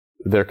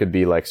there could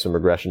be some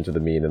regression to the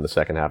mean in the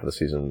second half of the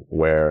season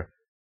where,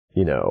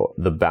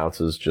 the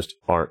bounces just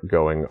aren't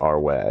going our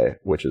way,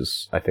 which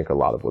is, I think, a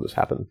lot of what has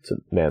happened to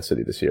Man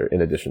City this year,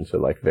 in addition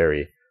to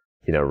very,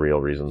 real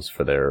reasons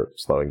for their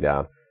slowing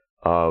down.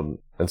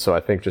 And so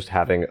I think just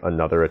having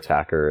another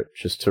attacker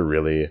just to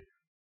really,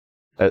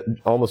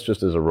 almost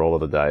just as a roll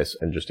of the dice,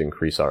 and just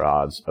increase our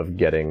odds of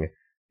getting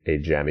a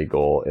jammy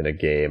goal in a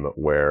game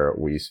where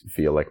we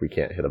feel like we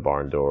can't hit a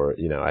barn door.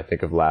 I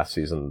think of last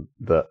season,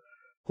 the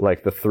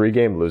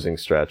 3-game losing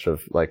stretch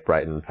of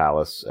Brighton,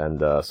 Palace, and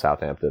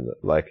Southampton.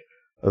 I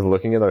was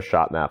looking at our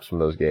shot maps from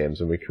those games,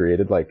 and we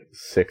created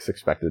 6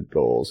 expected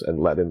goals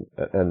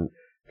and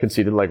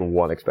conceded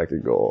 1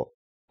 expected goal,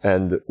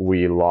 and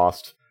we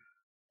lost,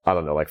 I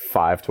don't know,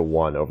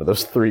 5-1 over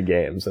those 3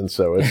 games. And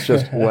so it's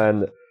just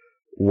when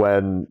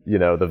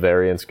the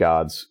variance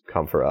gods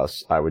come for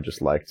us, I would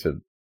just like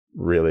to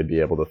really be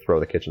able to throw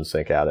the kitchen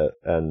sink at it.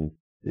 And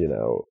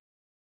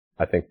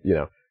I think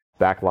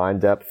back line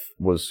depth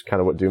was kind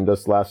of what doomed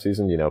us last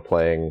season,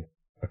 playing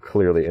a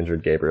clearly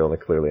injured Gabriel and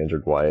a clearly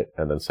injured White,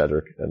 and then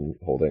Cedric and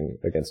Holding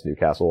against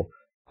Newcastle.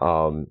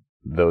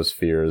 Those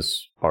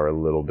fears are a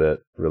little bit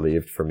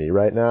relieved for me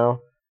right now.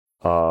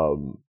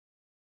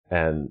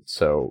 And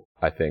so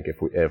I think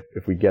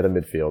if we get a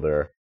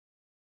midfielder,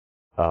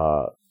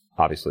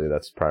 obviously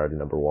that's priority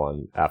number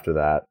 1. After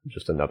that,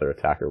 just another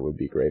attacker would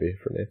be gravy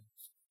for me.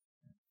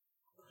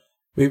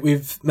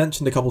 We've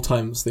mentioned a couple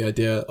times the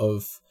idea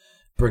of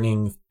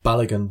bringing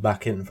Balogun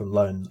back in from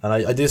loan, and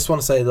I just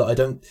want to say that I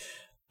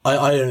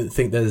don't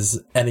think there's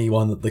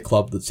anyone at the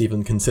club that's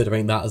even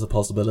considering that as a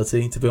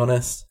possibility, to be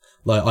honest.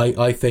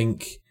 I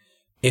think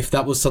if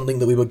that was something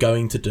that we were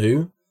going to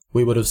do,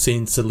 we would have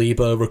seen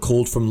Saliba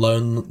recalled from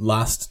loan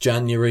last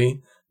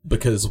January,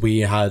 because we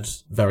had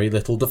very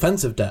little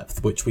defensive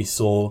depth, which we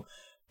saw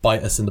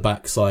bite us in the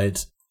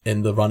backside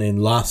in the run-in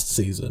last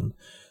season.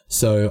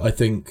 So I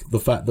think the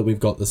fact that we've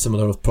got the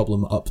similar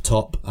problem up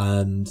top,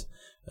 and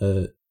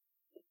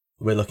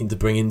we're looking to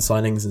bring in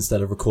signings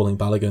instead of recalling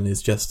Balogun,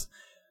 is just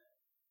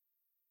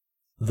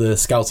the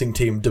scouting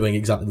team doing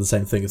exactly the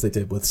same thing as they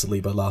did with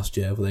Saliba last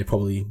year, where they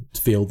probably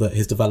feel that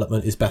his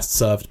development is best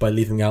served by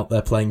leaving him out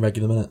there playing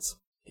regular minutes.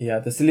 Yeah,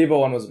 the Saliba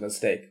one was a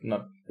mistake,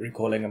 not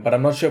recalling him. But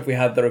I'm not sure if we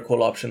had the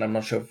recall option. I'm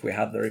not sure if we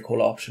had the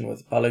recall option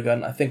with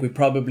Balogun. I think we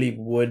probably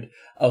would.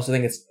 I also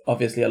think it's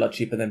obviously a lot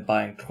cheaper than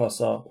buying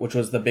Trossard, which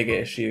was the bigger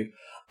issue.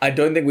 I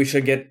don't think we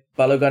should get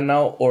Balogun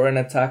now or an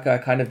attacker. I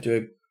kind of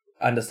do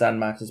understand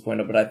Max's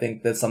point, but I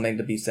think there's something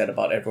to be said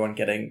about everyone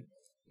getting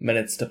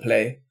minutes to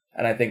play.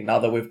 And I think now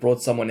that we've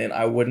brought someone in,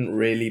 I wouldn't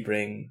really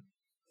bring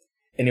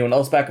anyone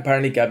else back.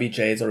 Apparently, Gabby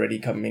J is already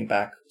coming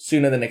back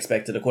sooner than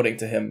expected, according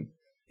to him.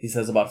 He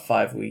says about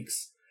 5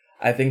 weeks.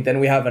 I think then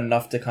we have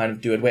enough to kind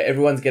of do it where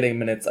everyone's getting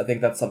minutes. I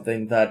think that's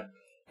something that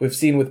we've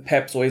seen with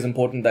Pep's always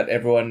important, that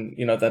everyone,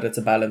 that it's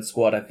a balanced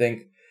squad. I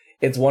think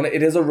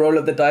it is a roll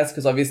of the dice,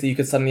 because obviously you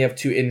could suddenly have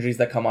 2 injuries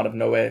that come out of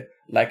nowhere.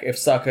 Like if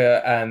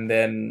Saka and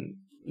then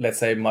let's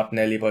say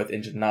Martinelli both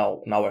injured,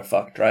 now we're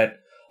fucked, right?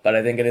 But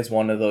I think it is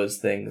one of those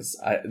things.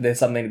 There's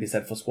something to be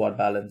said for squad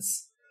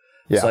balance.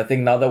 Yeah. So I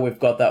think now that we've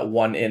got that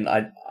one in,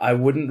 I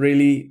wouldn't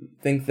really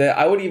think that.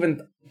 I would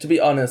even, to be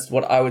honest,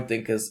 what I would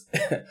think is,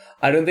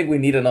 I don't think we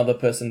need another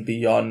person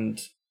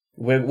beyond.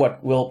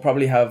 We'll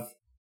probably have,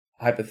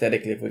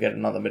 hypothetically, if we get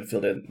another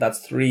midfielder, that's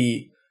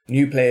 3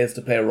 new players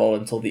to play a role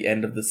until the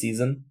end of the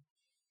season.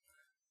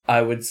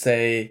 I would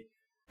say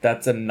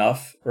that's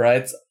enough,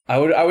 right? I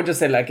would just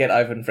say, get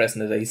Ivan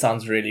Fresneda. He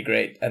sounds really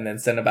great, and then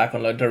send him back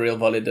on loan to Real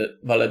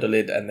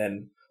Valladolid, and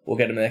then we'll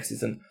get him next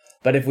season.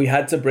 But if we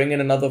had to bring in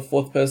another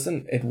 4th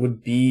person, it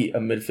would be a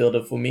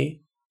midfielder for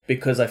me,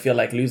 because I feel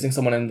like losing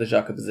someone in the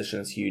Xhaka position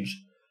is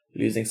huge.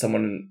 Losing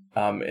someone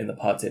in the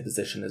Partey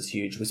position is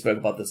huge. We spoke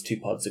about this 2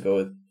 pods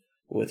ago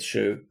with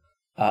Shu.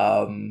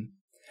 And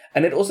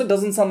And it also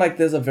doesn't sound like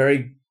there's a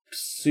very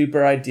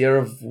super idea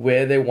of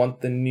where they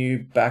want the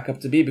new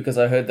backup to be, because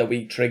I heard that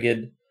we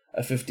triggered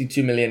a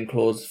 52 million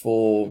clause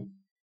for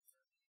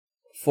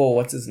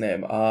what's his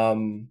name?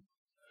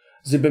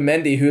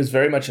 Zubimendi, who is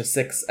very much a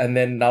 6, and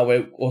then now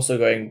we're also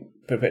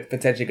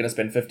potentially going to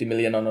spend 50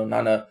 million on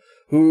Onana,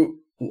 who,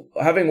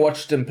 having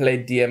watched him play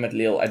DM at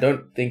Lille, I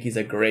don't think he's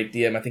a great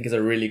DM. I think he's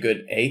a really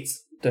good 8,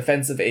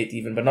 defensive 8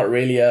 even, but not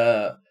really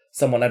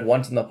someone I'd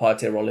want in the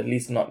Partey role, at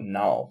least not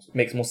now. It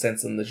makes more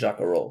sense in the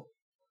Xhaka role.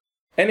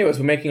 Anyways,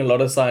 we're making a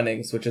lot of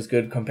signings, which is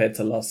good compared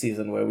to last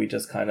season, where we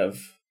just kind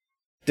of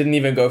didn't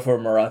even go for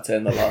a Morata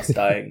in the last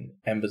dying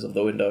embers of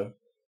the window,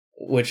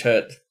 which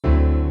hurt.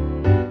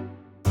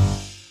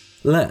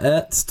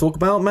 Let's talk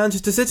about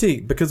Manchester City,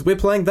 because we're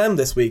playing them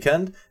this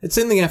weekend. It's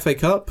in the FA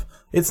Cup.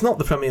 It's not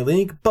the Premier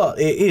League, but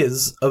it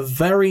is a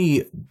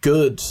very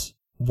good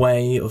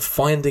way of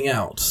finding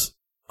out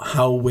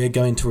how we're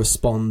going to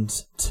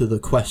respond to the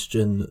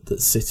question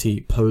that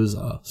City pose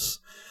us.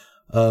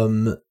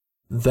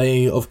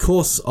 They, of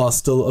course, are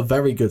still a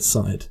very good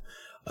side.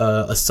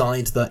 A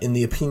side that, in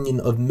the opinion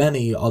of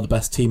many, are the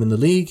best team in the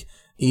league,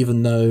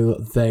 even though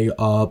they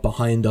are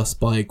behind us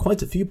by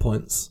quite a few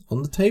points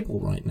on the table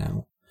right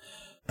now.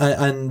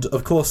 And,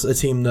 of course, a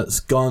team that's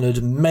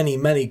garnered many,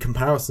 many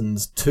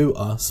comparisons to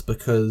us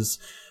because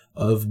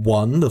of,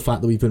 one, the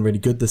fact that we've been really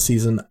good this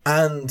season,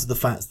 and the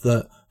fact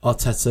that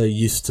Arteta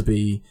used to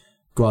be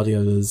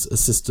Guardiola's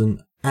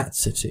assistant at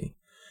City.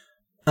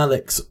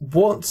 Alex,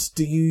 what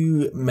do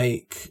you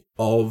make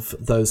of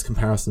those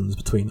comparisons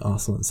between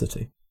Arsenal and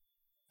City?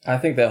 I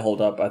think they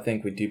hold up. I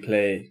think we do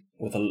play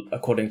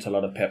according to a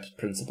lot of Pep's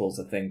principles.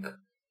 I think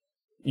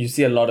you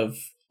see a lot of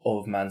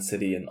Man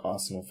City and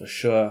Arsenal for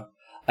sure.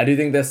 I do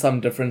think there's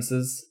some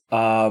differences.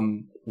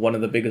 One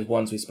of the biggest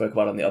ones we spoke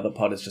about on the other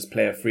part is just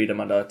player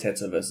freedom under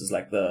Arteta versus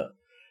like the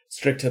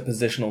stricter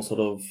positional sort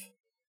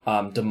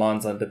of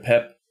demands under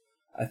Pep.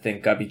 I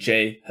think Gabi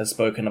J has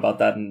spoken about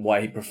that and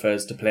why he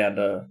prefers to play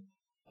under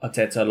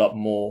Arteta a lot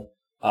more.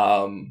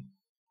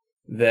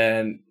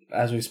 Then,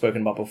 as we've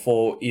spoken about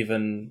before,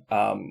 even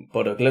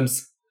Bodo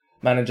Glimt's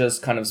managers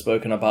kind of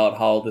spoken about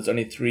how there's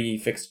only 3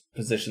 fixed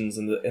positions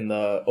of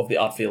the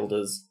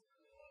outfielders.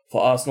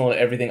 For Arsenal,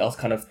 everything else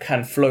kind of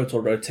can float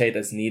or rotate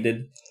as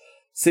needed.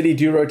 City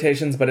do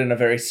rotations, but in a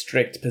very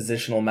strict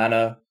positional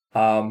manner.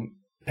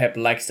 Pep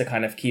likes to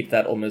kind of keep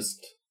that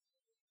almost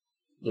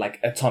like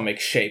atomic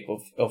shape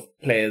of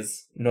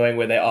players knowing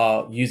where they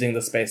are, using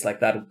the space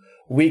like that.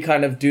 We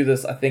kind of do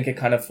this. I think it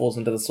kind of falls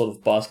into the sort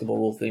of basketball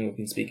rule thing we've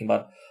been speaking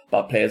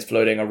about players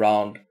floating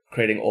around,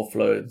 creating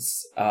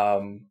offloads,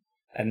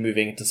 and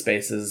moving into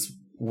spaces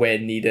where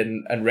needed,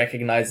 and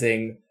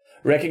recognizing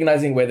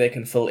where they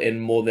can fill in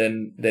more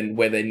than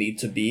where they need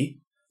to be.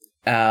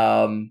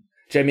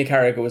 Jamie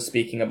Carragher was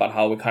speaking about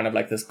how we're kind of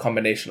like this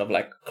combination of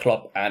like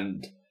Klopp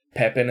and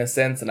Pep in a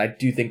sense, and I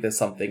do think there's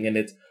something in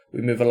it.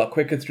 We move a lot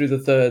quicker through the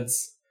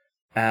thirds.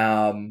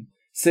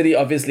 City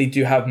obviously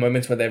do have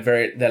moments where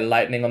they're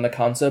lightning on the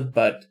counter,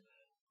 but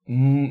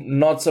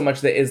not so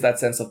much. There is that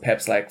sense of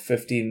Pep's like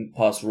 15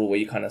 pass rule where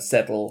you kind of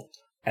settle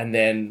and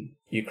then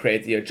you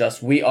create the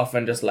adjust. We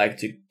often just like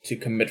to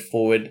commit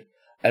forward,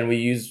 and we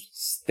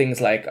use things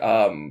like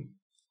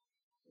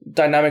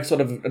dynamic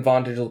sort of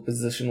advantages or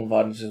positional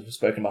advantages. We've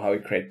spoken about how we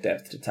create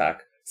depth to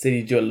attack.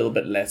 City do a little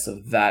bit less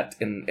of that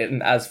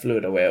in as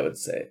fluid a way, I would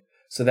say.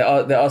 So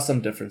there are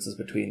some differences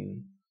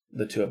between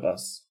the two of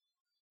us.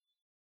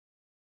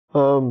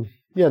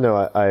 Yeah, no,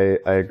 I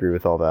agree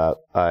with all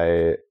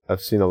that.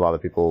 I've seen a lot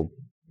of people,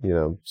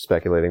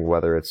 speculating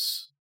whether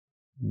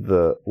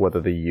the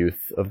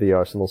youth of the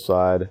Arsenal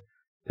side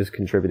is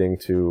contributing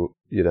to,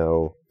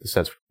 the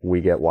sense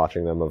we get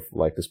watching them of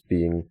like this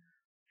being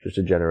just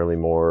a generally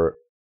more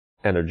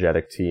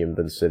energetic team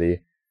than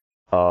City.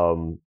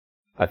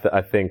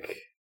 I think,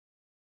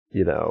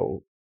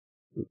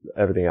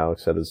 everything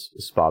Alex said is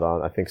spot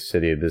on. I think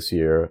City this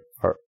year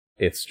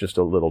it's just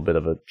a little bit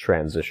of a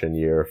transition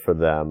year for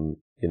them.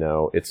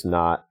 It's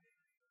not.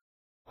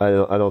 I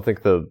don't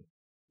think the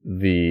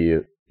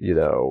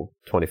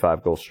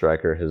 25 goal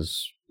striker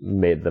has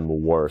made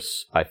them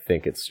worse. I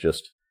think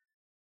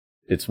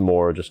it's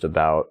more just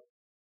about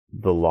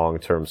the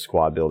long-term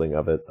squad building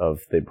of it.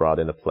 They brought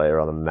in a player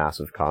on a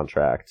massive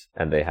contract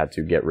and they had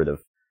to get rid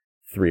of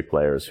 3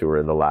 players who were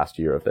in the last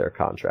year of their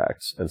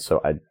contracts, and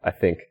so I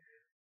think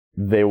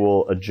they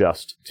will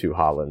adjust to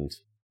Haaland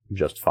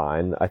just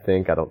fine. I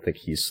don't think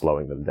he's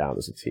slowing them down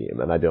as a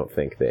team, and I don't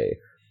think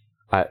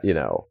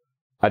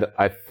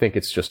I think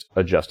it's just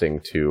adjusting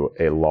to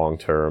a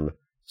long-term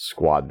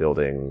squad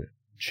building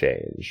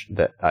change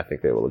that I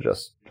think they will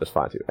adjust just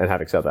fine to. And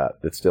having said that,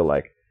 it's still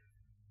like,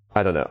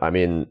 I don't know. I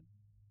mean,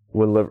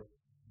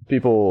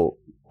 people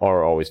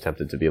are always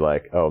tempted to be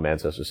like, oh,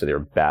 Manchester City are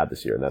bad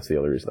this year, and that's the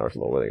only reason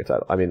Arsenal are winning a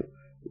title. I mean,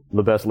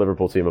 the best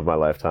Liverpool team of my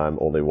lifetime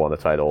only won a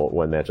title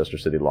when Manchester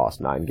City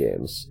lost 9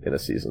 games in a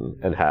season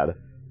and had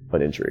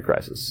an injury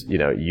crisis. You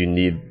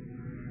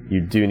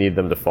do need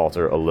them to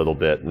falter a little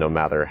bit no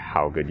matter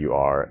how good you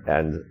are,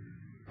 and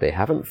they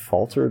haven't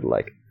faltered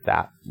like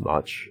that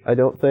much, I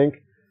don't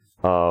think.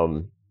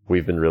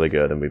 we've been really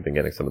good and we've been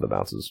getting some of the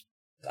bounces.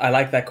 I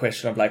like that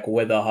question of like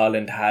whether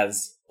Haaland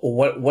has,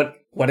 or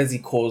what has he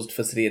caused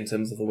for City in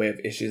terms of the way of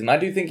issues. And I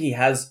do think he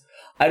has.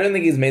 I don't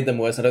think he's made them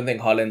worse. I don't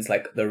think Haaland's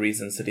like the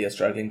reason City are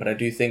struggling, but I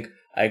do think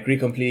I agree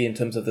completely in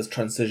terms of this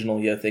transitional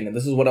year thing. And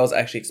this is what I was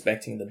actually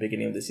expecting in the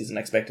beginning of the season.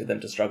 I expected them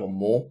to struggle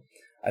more.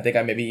 I think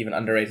I maybe even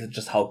underrated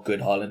just how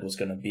good Haaland was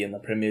going to be in the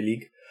Premier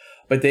League.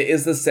 But there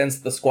is this sense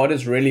that the squad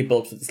is really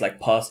built for this like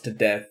pass to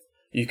death.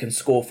 You can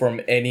score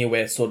from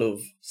anywhere sort of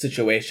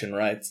situation,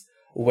 right?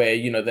 Where,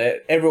 you know,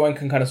 everyone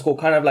can kind of score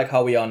kind of like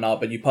how we are now,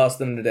 but you pass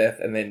them to death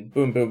and then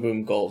boom, boom,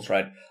 boom, goals,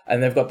 right?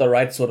 And they've got the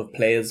right sort of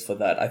players for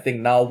that. I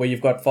think now where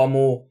you've got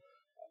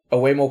a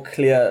way more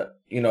clear,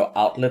 you know,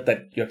 outlet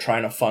that you're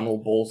trying to funnel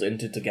balls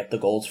into to get the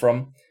goals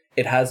from,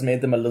 it has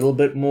made them a little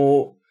bit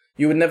more,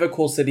 you would never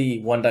call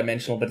City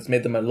one-dimensional, but it's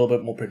made them a little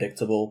bit more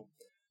predictable.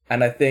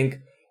 And I think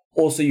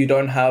also you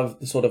don't have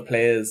the sort of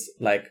players,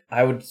 like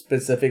I would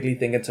specifically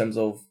think in terms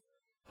of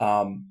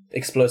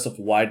explosive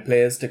wide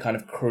players to kind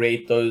of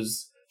create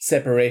those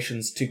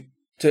separations to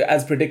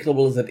as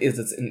predictable as it is,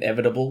 it's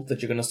inevitable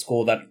that you're going to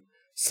score that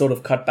sort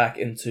of cut back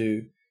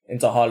into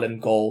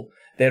Haaland goal.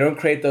 They don't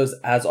create those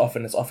as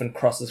often. It's often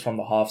crosses from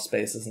the half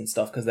spaces and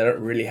stuff because they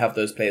don't really have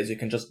those players who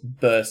can just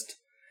burst.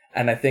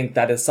 And I think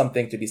that is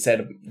something to be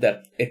said,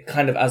 that it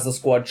kind of, as the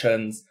squad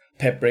churns,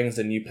 Pep brings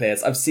in new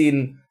players. I've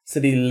seen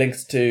City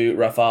linked to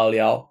Rafael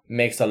Leao.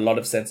 Makes a lot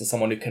of sense as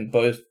someone who can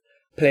both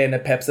play in a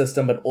Pep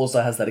system, but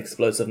also has that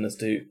explosiveness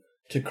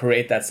to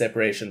create that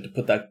separation, to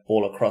put that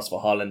ball across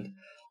for Haaland.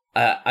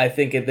 I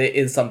think there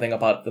is something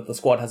about that the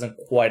squad hasn't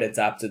quite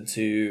adapted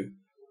to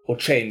or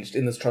changed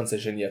in this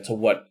transition yet to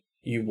what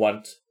you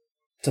want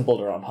to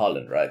build around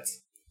Haaland, right?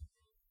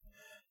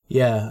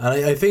 Yeah,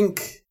 and I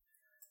think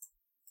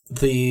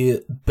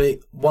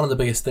one of the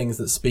biggest things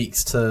that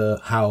speaks to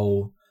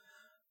how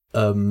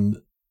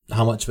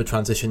much of a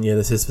transition year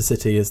this is for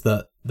City is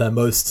that their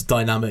most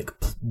dynamic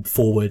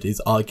forward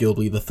is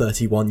arguably the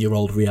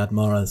 31-year-old Riyad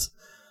Mahrez.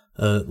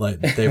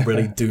 They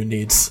really do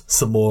need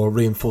some more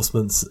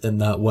reinforcements in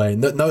that way.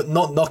 No,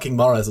 not knocking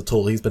Mahrez at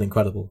all. He's been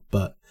incredible,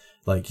 but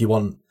like you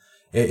want,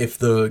 if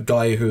the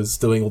guy who's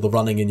doing all the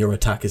running in your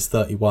attack is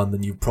 31,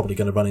 then you're probably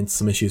going to run into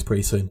some issues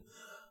pretty soon.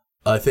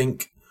 I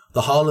think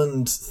the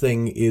Haaland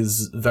thing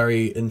is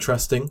very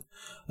interesting.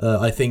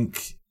 I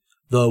think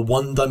the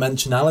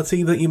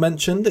one-dimensionality that you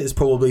mentioned is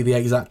probably the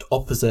exact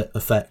opposite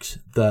effect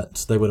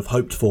that they would have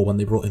hoped for when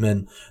they brought him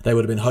in. They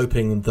would have been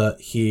hoping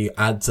that he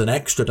adds an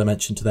extra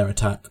dimension to their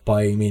attack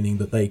by meaning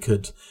that they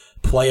could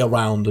play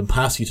around and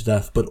pass you to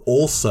death, but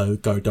also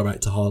go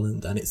direct to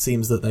Haaland. And it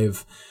seems that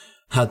they've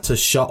had to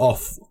shut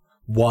off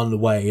one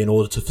way in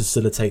order to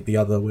facilitate the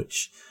other,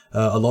 which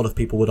a lot of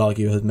people would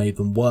argue has made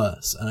them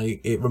worse. And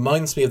it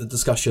reminds me of the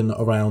discussion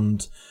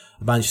around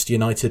Manchester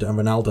United and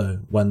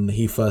Ronaldo when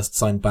he first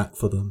signed back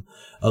for them.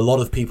 A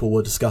lot of people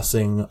were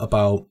discussing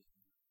about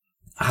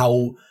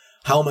how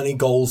many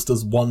goals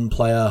does one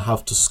player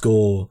have to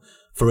score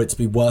for it to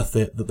be worth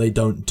it that they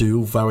don't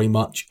do very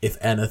much, if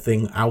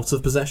anything, out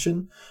of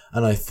possession.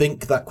 And I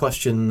think that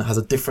question has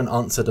a different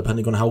answer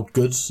depending on how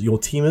good your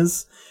team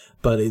is.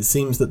 But it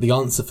seems that the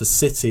answer for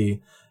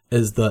City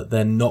is that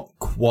they're not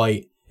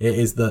quite, it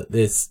is that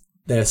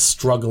they're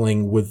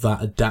struggling with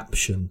that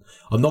adaptation.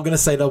 I'm not going to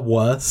say they're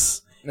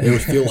worse. It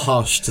would feel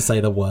harsh to say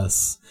they're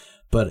worse,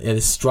 but it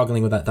is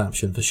struggling with that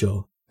adaptation for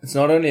sure. It's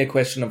not only a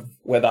question of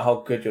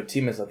how good your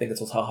team is, I think it's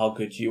also how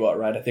good you are,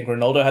 right? I think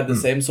Ronaldo had the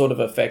same sort of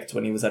effect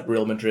when he was at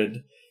Real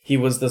Madrid. He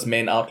was this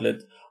main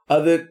outlet.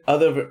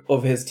 Other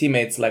of his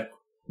teammates, like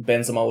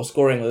Benzema, were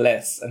scoring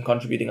less and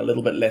contributing a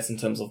little bit less in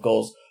terms of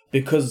goals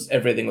because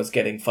everything was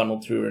getting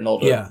funneled through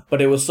Ronaldo. Yeah. But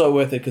it was so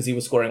worth it because he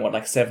was scoring,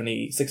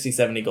 60,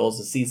 70 goals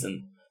a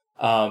season.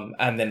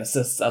 And then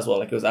assists as well.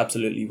 Like, it was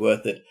absolutely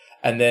worth it.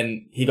 And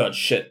then he got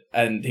shit,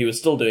 and he was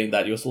still doing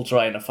that. He was still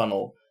trying to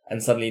funnel,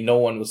 and suddenly no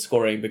one was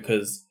scoring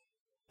because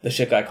the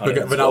shit guy can't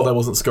even Ronaldo score.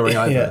 wasn't scoring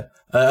either.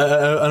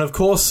 Yeah. And of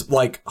course,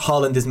 like,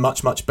 Haaland is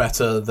much, much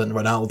better than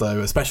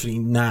Ronaldo, especially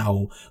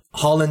now.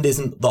 Haaland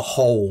isn't the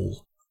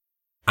whole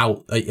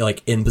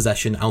in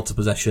possession, out of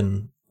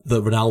possession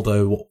that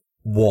Ronaldo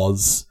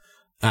was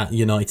at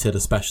United,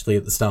 especially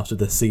at the start of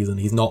this season.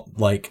 He's not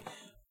like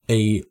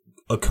a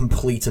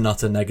complete and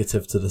utter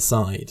negative to the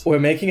side. We're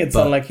making it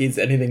sound like he's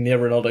anything near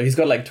Ronaldo. He's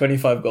got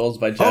 25 goals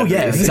by January. Oh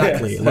yeah,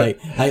 exactly.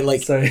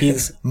 Yeah,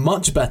 he's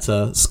much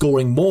better,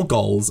 scoring more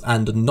goals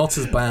and not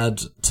as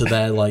bad to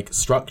their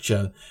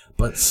structure,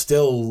 but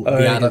still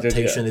the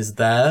adaptation is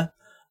there,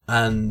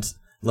 and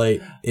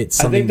it's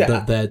something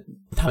that they're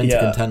having to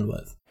contend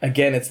with.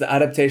 Again, it's the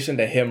adaptation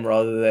to him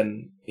rather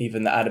than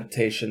even the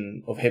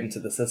adaptation of him to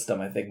the system,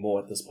 I think, more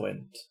at this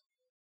point.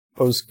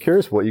 I was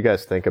curious what you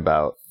guys think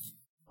about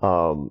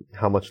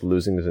how much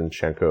losing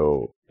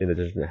Zinchenko, in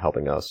addition to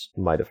helping us,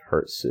 might have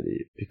hurt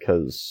City.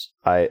 Because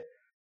I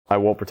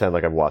won't pretend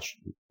like I've watched,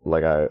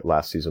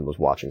 last season was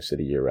watching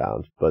City year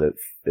round, but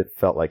it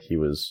felt like he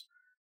was,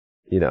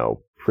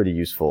 pretty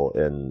useful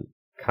in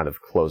kind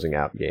of closing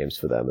out games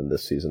for them. And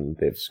this season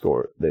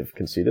they've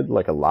conceded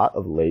a lot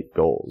of late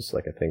goals.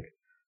 I think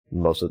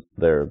most of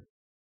their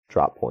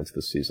drop points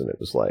this season, it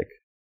was like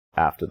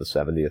after the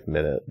 70th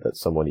minute that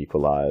someone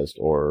equalized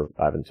or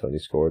Ivan Toney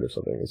scored or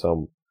something. So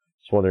I'm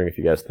just wondering if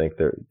you guys think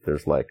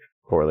there's like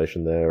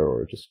correlation there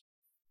or just...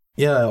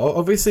 Yeah,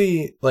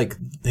 obviously, like,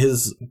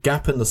 his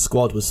gap in the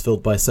squad was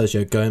filled by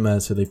Sergio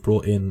Gomez, who they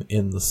brought in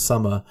the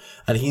summer,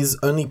 and he's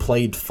only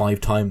played 5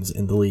 times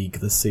in the league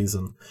this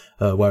season,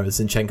 whereas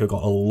Zinchenko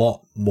got a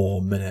lot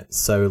more minutes.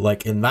 So,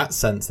 like, in that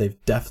sense,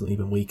 they've definitely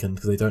been weakened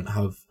because they don't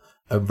have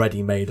a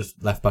ready-made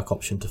left-back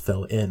option to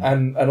fill in.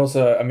 And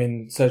also, I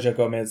mean, Sergio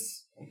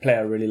Gomez, player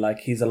I really like,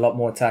 he's a lot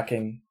more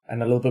attacking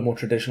and a little bit more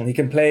traditional. He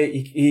can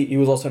play, he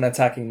was also an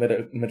attacking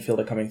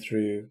midfielder coming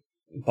through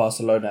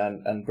Barcelona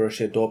and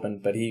Borussia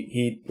Dortmund, but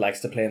he likes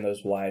to play in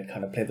those wide,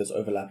 kind of play those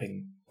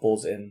overlapping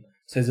balls in.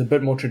 So he's a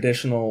bit more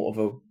traditional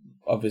of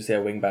obviously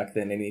a wing back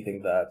than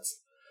anything that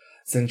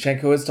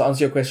Zinchenko is. To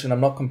answer your question,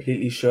 I'm not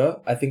completely sure.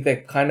 I think they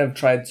kind of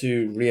tried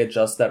to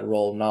readjust that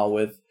role now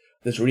with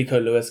this Rico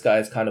Lewis guy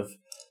is kind of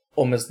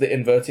almost the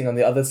inverting on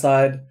the other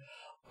side.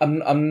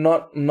 I'm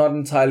not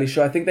entirely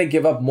sure. I think they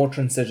give up more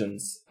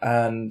transitions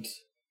and,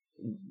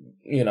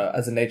 you know,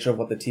 as a nature of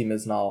what the team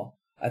is now.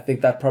 I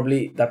think that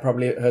probably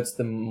hurts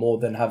them more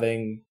than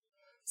having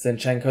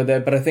Zinchenko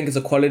there. But I think it's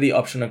a quality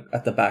option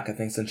at the back. I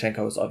think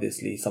Zinchenko is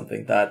obviously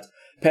something that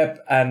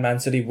Pep and Man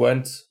City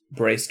weren't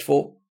braced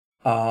for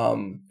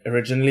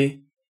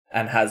originally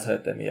and has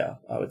hurt them, yeah,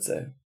 I would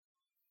say.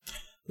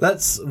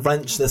 Let's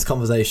wrench this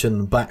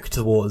conversation back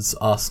towards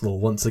Arsenal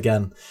once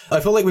again.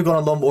 I feel like we've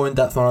gone a lot more in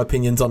depth on our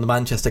opinions on the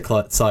Manchester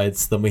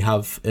sides than we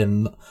have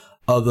in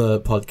other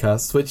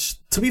podcasts, which,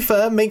 to be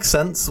fair, makes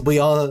sense. We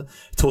are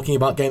talking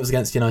about games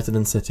against United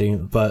and City,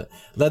 but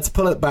let's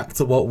pull it back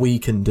to what we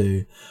can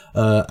do.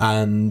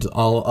 And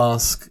I'll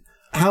ask,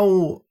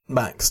 how,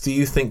 Max, do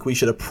you think we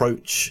should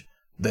approach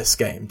this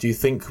game? Do you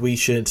think we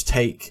should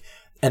take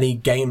any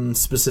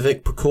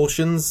game-specific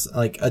precautions,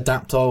 like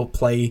adapt our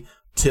play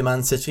to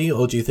Man City,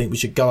 or do you think we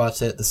should go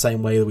at it the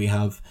same way that we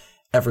have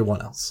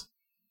everyone else?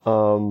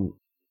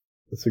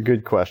 It's a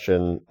good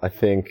question. I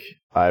think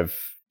I've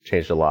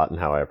changed a lot in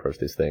how I approach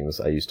these things.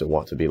 I used to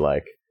want to be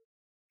like,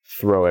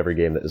 throw every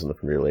game that is in the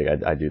Premier League.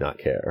 I do not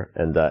care.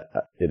 And that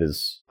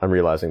I'm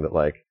realizing that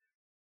like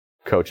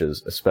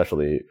coaches,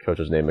 especially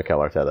coaches named Mikel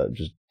Arteta,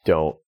 just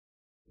don't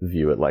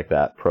view it like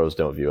that. Pros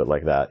don't view it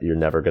like that. You're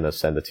never going to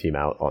send a team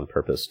out on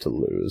purpose to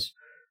lose.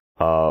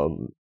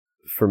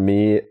 For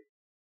me,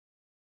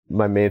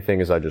 my main thing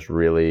is I just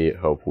really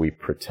hope we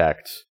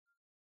protect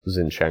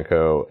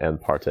Zinchenko and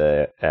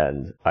Partey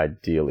and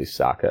ideally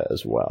Saka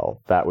as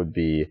well. That would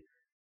be,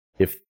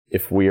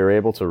 if we are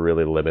able to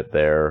really limit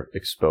their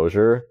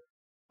exposure,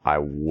 I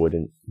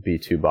wouldn't be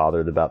too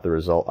bothered about the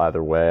result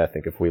either way. I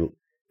think if we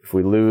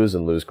lose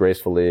and lose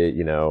gracefully,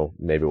 you know,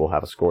 maybe we'll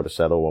have a score to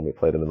settle when we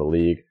play them in the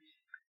league.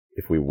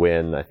 If we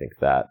win, I think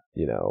that,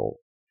 you know,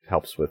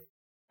 helps with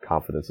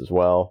confidence as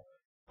well.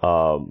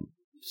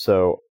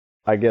 So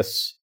I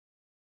guess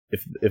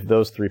if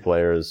those 3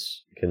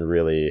 players can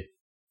really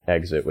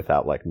exit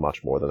without like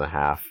much more than a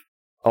half.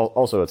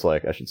 Also, it's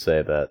like, I should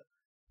say that,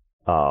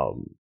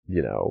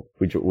 you know,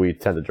 we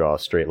tend to draw a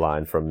straight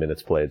line from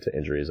minutes played to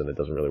injuries, and it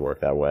doesn't really work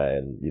that way.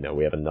 And, you know,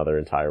 we have another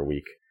entire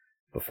week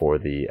before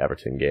the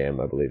Everton game,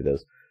 I believe it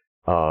is.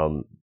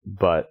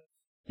 But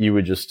you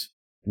would just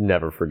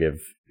never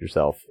forgive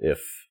yourself if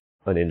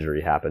an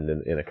injury happened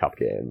in a cup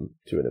game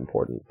to an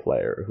important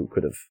player who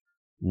could have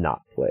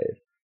not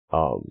played.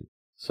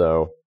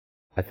 So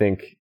I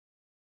think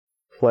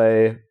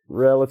play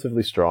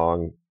relatively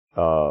strong,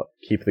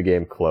 keep the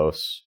game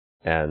close,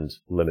 and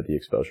limit the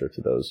exposure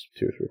to those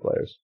 2 or 3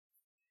 players.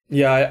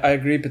 Yeah, I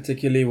agree,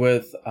 particularly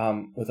with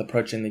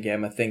approaching the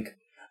game. I think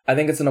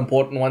it's an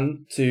important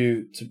one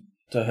to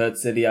hurt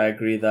City. I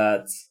agree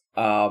that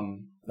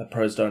the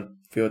pros don't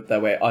view it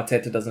that way.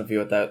 Arteta doesn't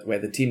view it that way.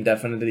 The team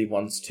definitely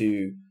wants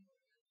to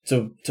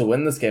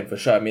win this game for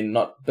sure. I mean,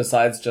 not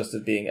besides just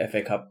it being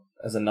FA Cup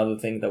as another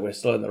thing that we're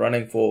still in the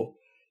running for.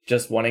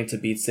 Just wanting to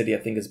beat City, I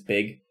think, is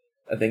big.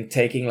 I think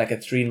taking like a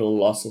 3-0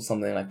 loss or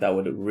something like that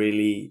would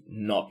really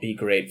not be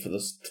great for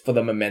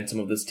the momentum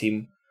of this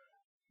team.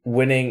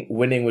 Winning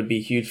would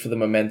be huge for the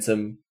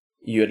momentum.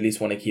 You at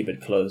least want to keep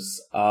it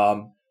close.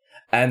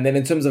 And then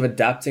in terms of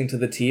adapting to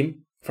the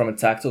team from a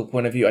tactical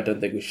point of view, I don't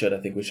think we should. I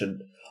think we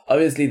should.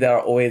 Obviously, there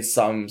are always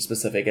some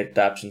specific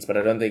adaptations, but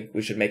I don't think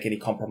we should make any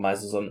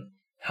compromises on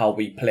how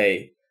we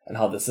play and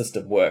how the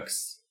system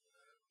works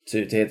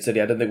to hit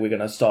City. I don't think we're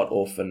going to start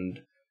off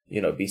and,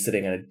 you know, be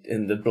sitting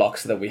in the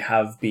blocks that we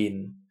have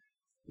been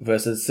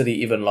versus City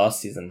even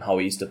last season, how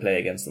we used to play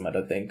against them. I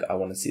don't think I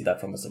want to see that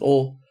from us at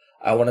all.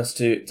 I want us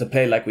to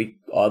play like we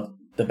are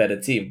the better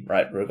team,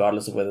 right?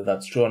 Regardless of whether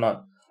that's true or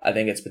not. I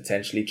think it's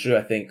potentially true.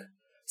 I think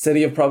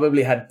City have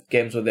probably had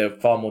games where they're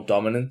far more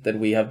dominant than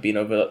we have been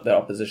over their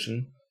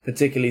opposition,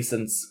 particularly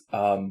since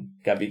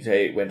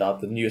Gabby went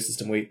out. The newer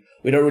system, we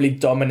don't really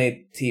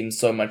dominate teams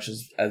so much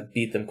as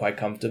beat them quite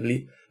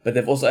comfortably. But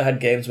they've also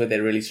had games where they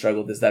really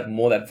struggled. There's that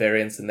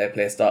variance in their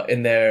play style,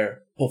 in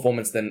their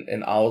performance than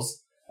in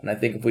ours. And I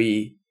think if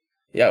we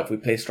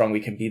play strong, we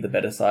can be the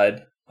better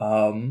side.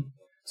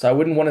 So I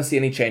wouldn't want to see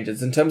any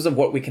changes. In terms of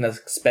what we can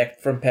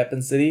expect from Pep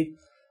and City,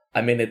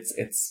 I mean, it's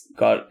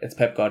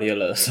Pep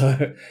Guardiola,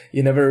 so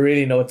you never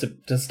really know what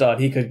to start.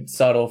 He could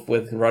start off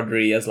with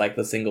Rodri as like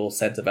the single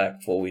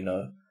centre-back for all we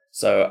know.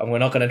 So we're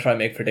not going to try and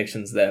make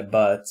predictions there,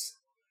 but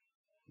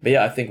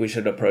yeah, I think we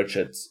should approach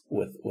it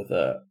with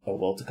a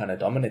will to kind of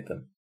dominate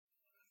them.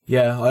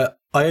 Yeah,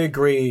 I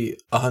agree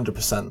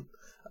 100%.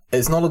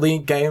 It's not a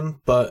league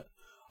game, but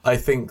I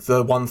think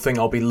the one thing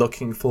I'll be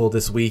looking for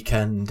this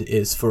weekend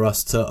is for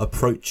us to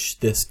approach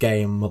this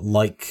game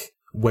like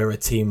we're a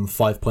team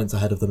 5 points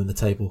ahead of them in the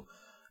table.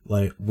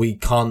 Like, we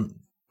can't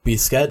be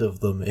scared of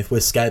them. If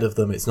we're scared of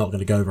them, it's not going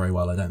to go very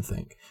well, I don't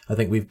think. I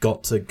think we've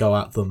got to go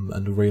at them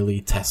and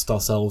really test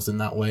ourselves in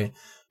that way.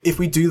 If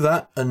we do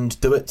that and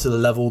do it to the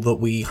level that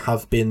we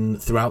have been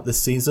throughout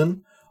this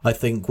season, I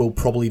think we'll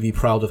probably be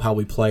proud of how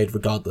we played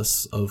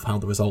regardless of how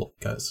the result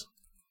goes.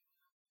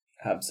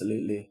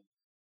 Absolutely.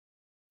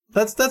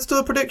 Let's do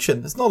a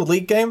prediction. It's not a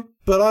league game,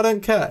 but I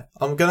don't care.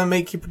 I'm going to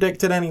make you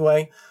predict it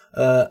anyway.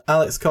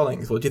 Alex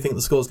Collings, what do you think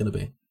the score's going to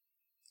be?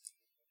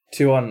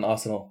 2-1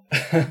 Arsenal.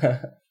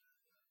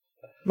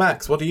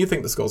 Max, what do you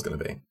think the score's going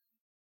to be?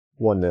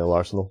 1-0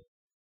 Arsenal.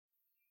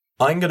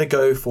 I'm going to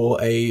go for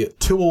a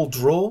 2-2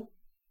 draw.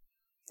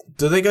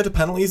 Do they go to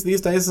penalties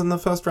these days in the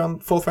fourth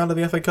round of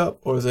the FA Cup,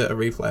 or is it a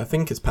replay? I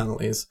think it's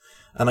penalties,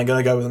 and I'm going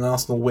to go with an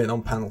Arsenal win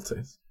on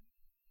penalties.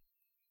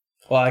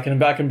 Well, I can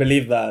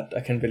believe that.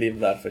 I can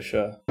believe that for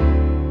sure.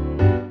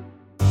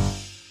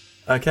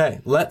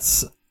 Okay,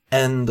 let's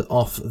end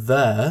off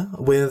there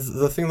with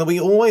the thing that we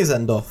always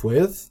end off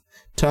with.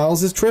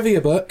 Charles' trivia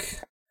book.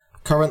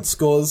 Current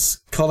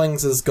scores.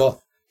 Collings has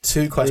got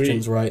 2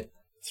 questions right.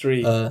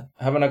 3.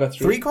 Haven't I got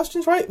 3? 3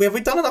 questions right? Have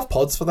we done enough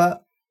pods for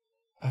that?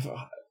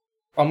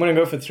 I'm going to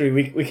go for 3.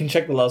 We can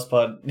check the last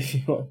pod if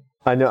you want.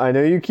 I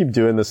know you keep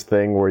doing this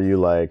thing where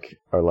you are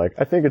like,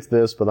 I think it's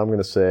this, but I'm going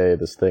to say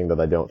this thing that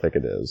I don't think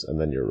it is,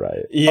 and then you're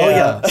right. Yeah. Oh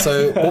yeah.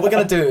 So what we're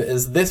going to do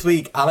is this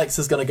week Alex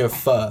is going to go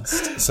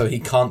first, so he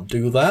can't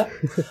do that.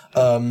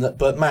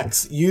 But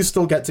Max, you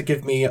still get to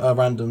give me a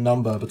random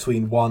number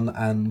between 1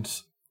 and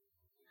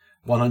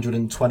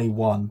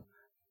 121,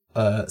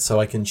 so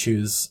I can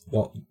choose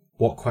what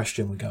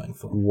question we're going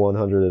for.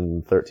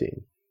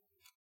 113.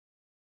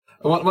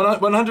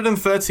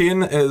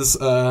 113 is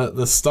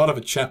the start of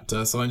a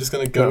chapter, so I'm just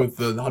going to go with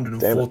the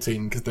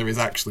 114 because there is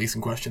actually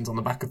some questions on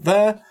the back of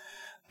there.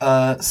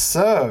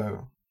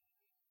 So,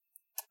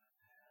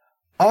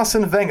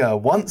 Arsene Wenger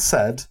once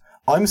said,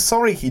 "I'm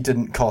sorry he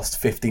didn't cost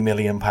 £50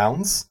 million.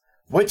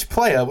 Which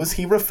player was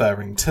he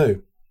referring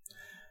to?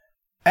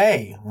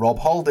 A. Rob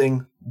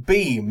Holding,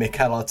 B.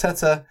 Mikel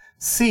Arteta,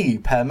 C.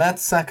 Per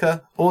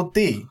Mertesacker, or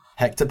D.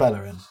 Hector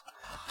Bellerin?"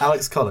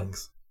 Alex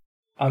Collings.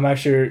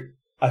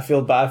 I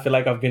feel bad. I feel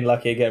like I've been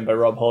lucky again by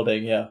Rob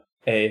Holding. Yeah,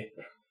 A.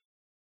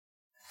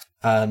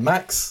 And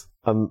Max.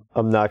 I'm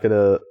not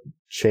gonna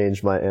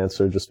change my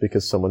answer just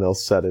because someone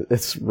else said it.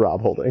 It's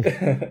Rob Holding.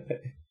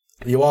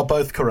 You are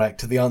both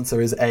correct. The answer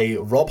is A.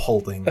 Rob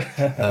Holding.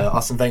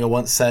 Arsene Wenger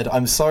once said,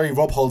 "I'm sorry,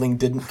 Rob Holding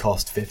didn't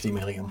cost £50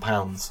 million."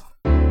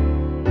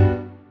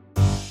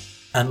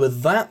 And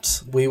with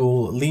that, we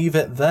will leave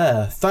it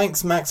there.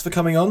 Thanks, Max, for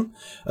coming on.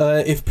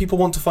 If people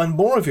want to find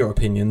more of your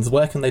opinions,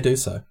 where can they do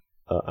so?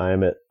 I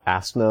am at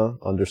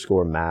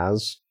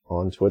Assna_Maz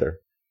on Twitter.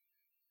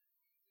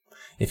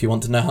 If you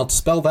want to know how to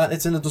spell that,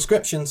 it's in the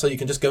description, so you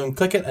can just go and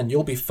click it and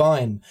you'll be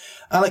fine.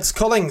 Alex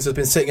Collings has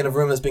been sitting in a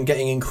room that's been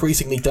getting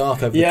increasingly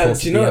dark over the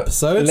course of the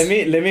episodes. Let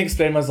me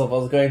explain myself. I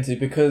was going to,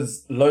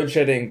 because load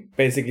shedding,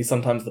 basically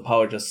sometimes the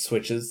power just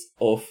switches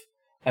off.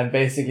 And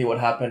basically what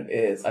happened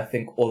is I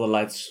think all the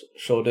lights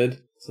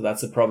shorted. So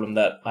that's a problem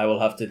that I will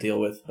have to deal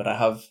with. But I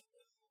have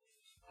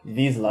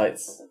these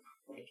lights.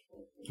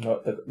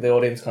 No, the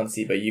audience can't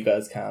see, but you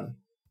guys can.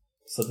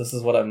 So this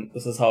is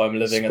how I'm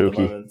living Spooky. at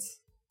the moment.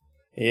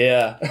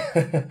 Yeah.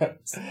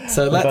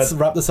 So let's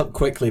wrap this up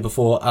quickly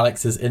before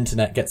Alex's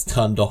internet gets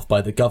turned off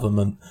by the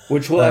government.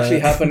 Which will actually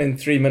happen in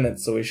 3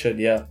 minutes, so we should,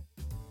 yeah.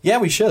 Yeah,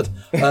 we should.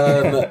 If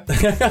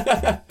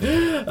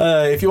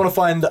you want to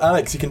find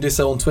Alex, you can do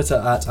so on Twitter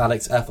at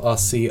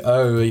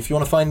AlexFRCO. If you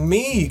want to find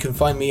me, you can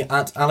find me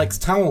at Alex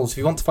Towels. If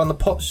you want to find the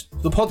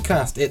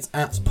podcast, it's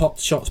at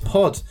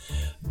PopShotPod.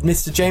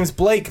 Mr. James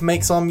Blake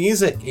makes our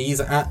music. He's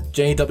at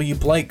JW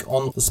Blake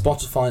on the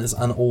Spotifys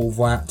and all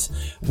that.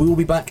 We will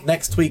be back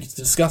next week to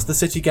discuss the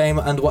City game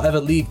and whatever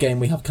league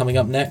game we have coming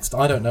up next.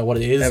 I don't know what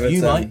it is. Everton.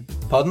 You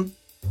might. Pardon?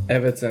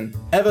 Everton.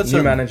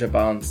 New manager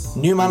bounce.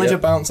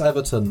 Bounce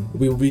Everton.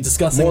 We will be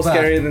discussing more that.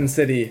 More scary than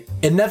City.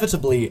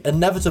 Inevitably,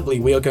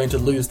 we are going to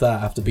lose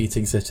that after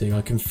beating City.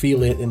 I can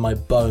feel it in my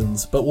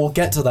bones. But we'll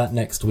get to that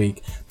next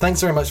week.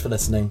 Thanks very much for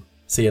listening.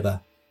 See you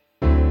there.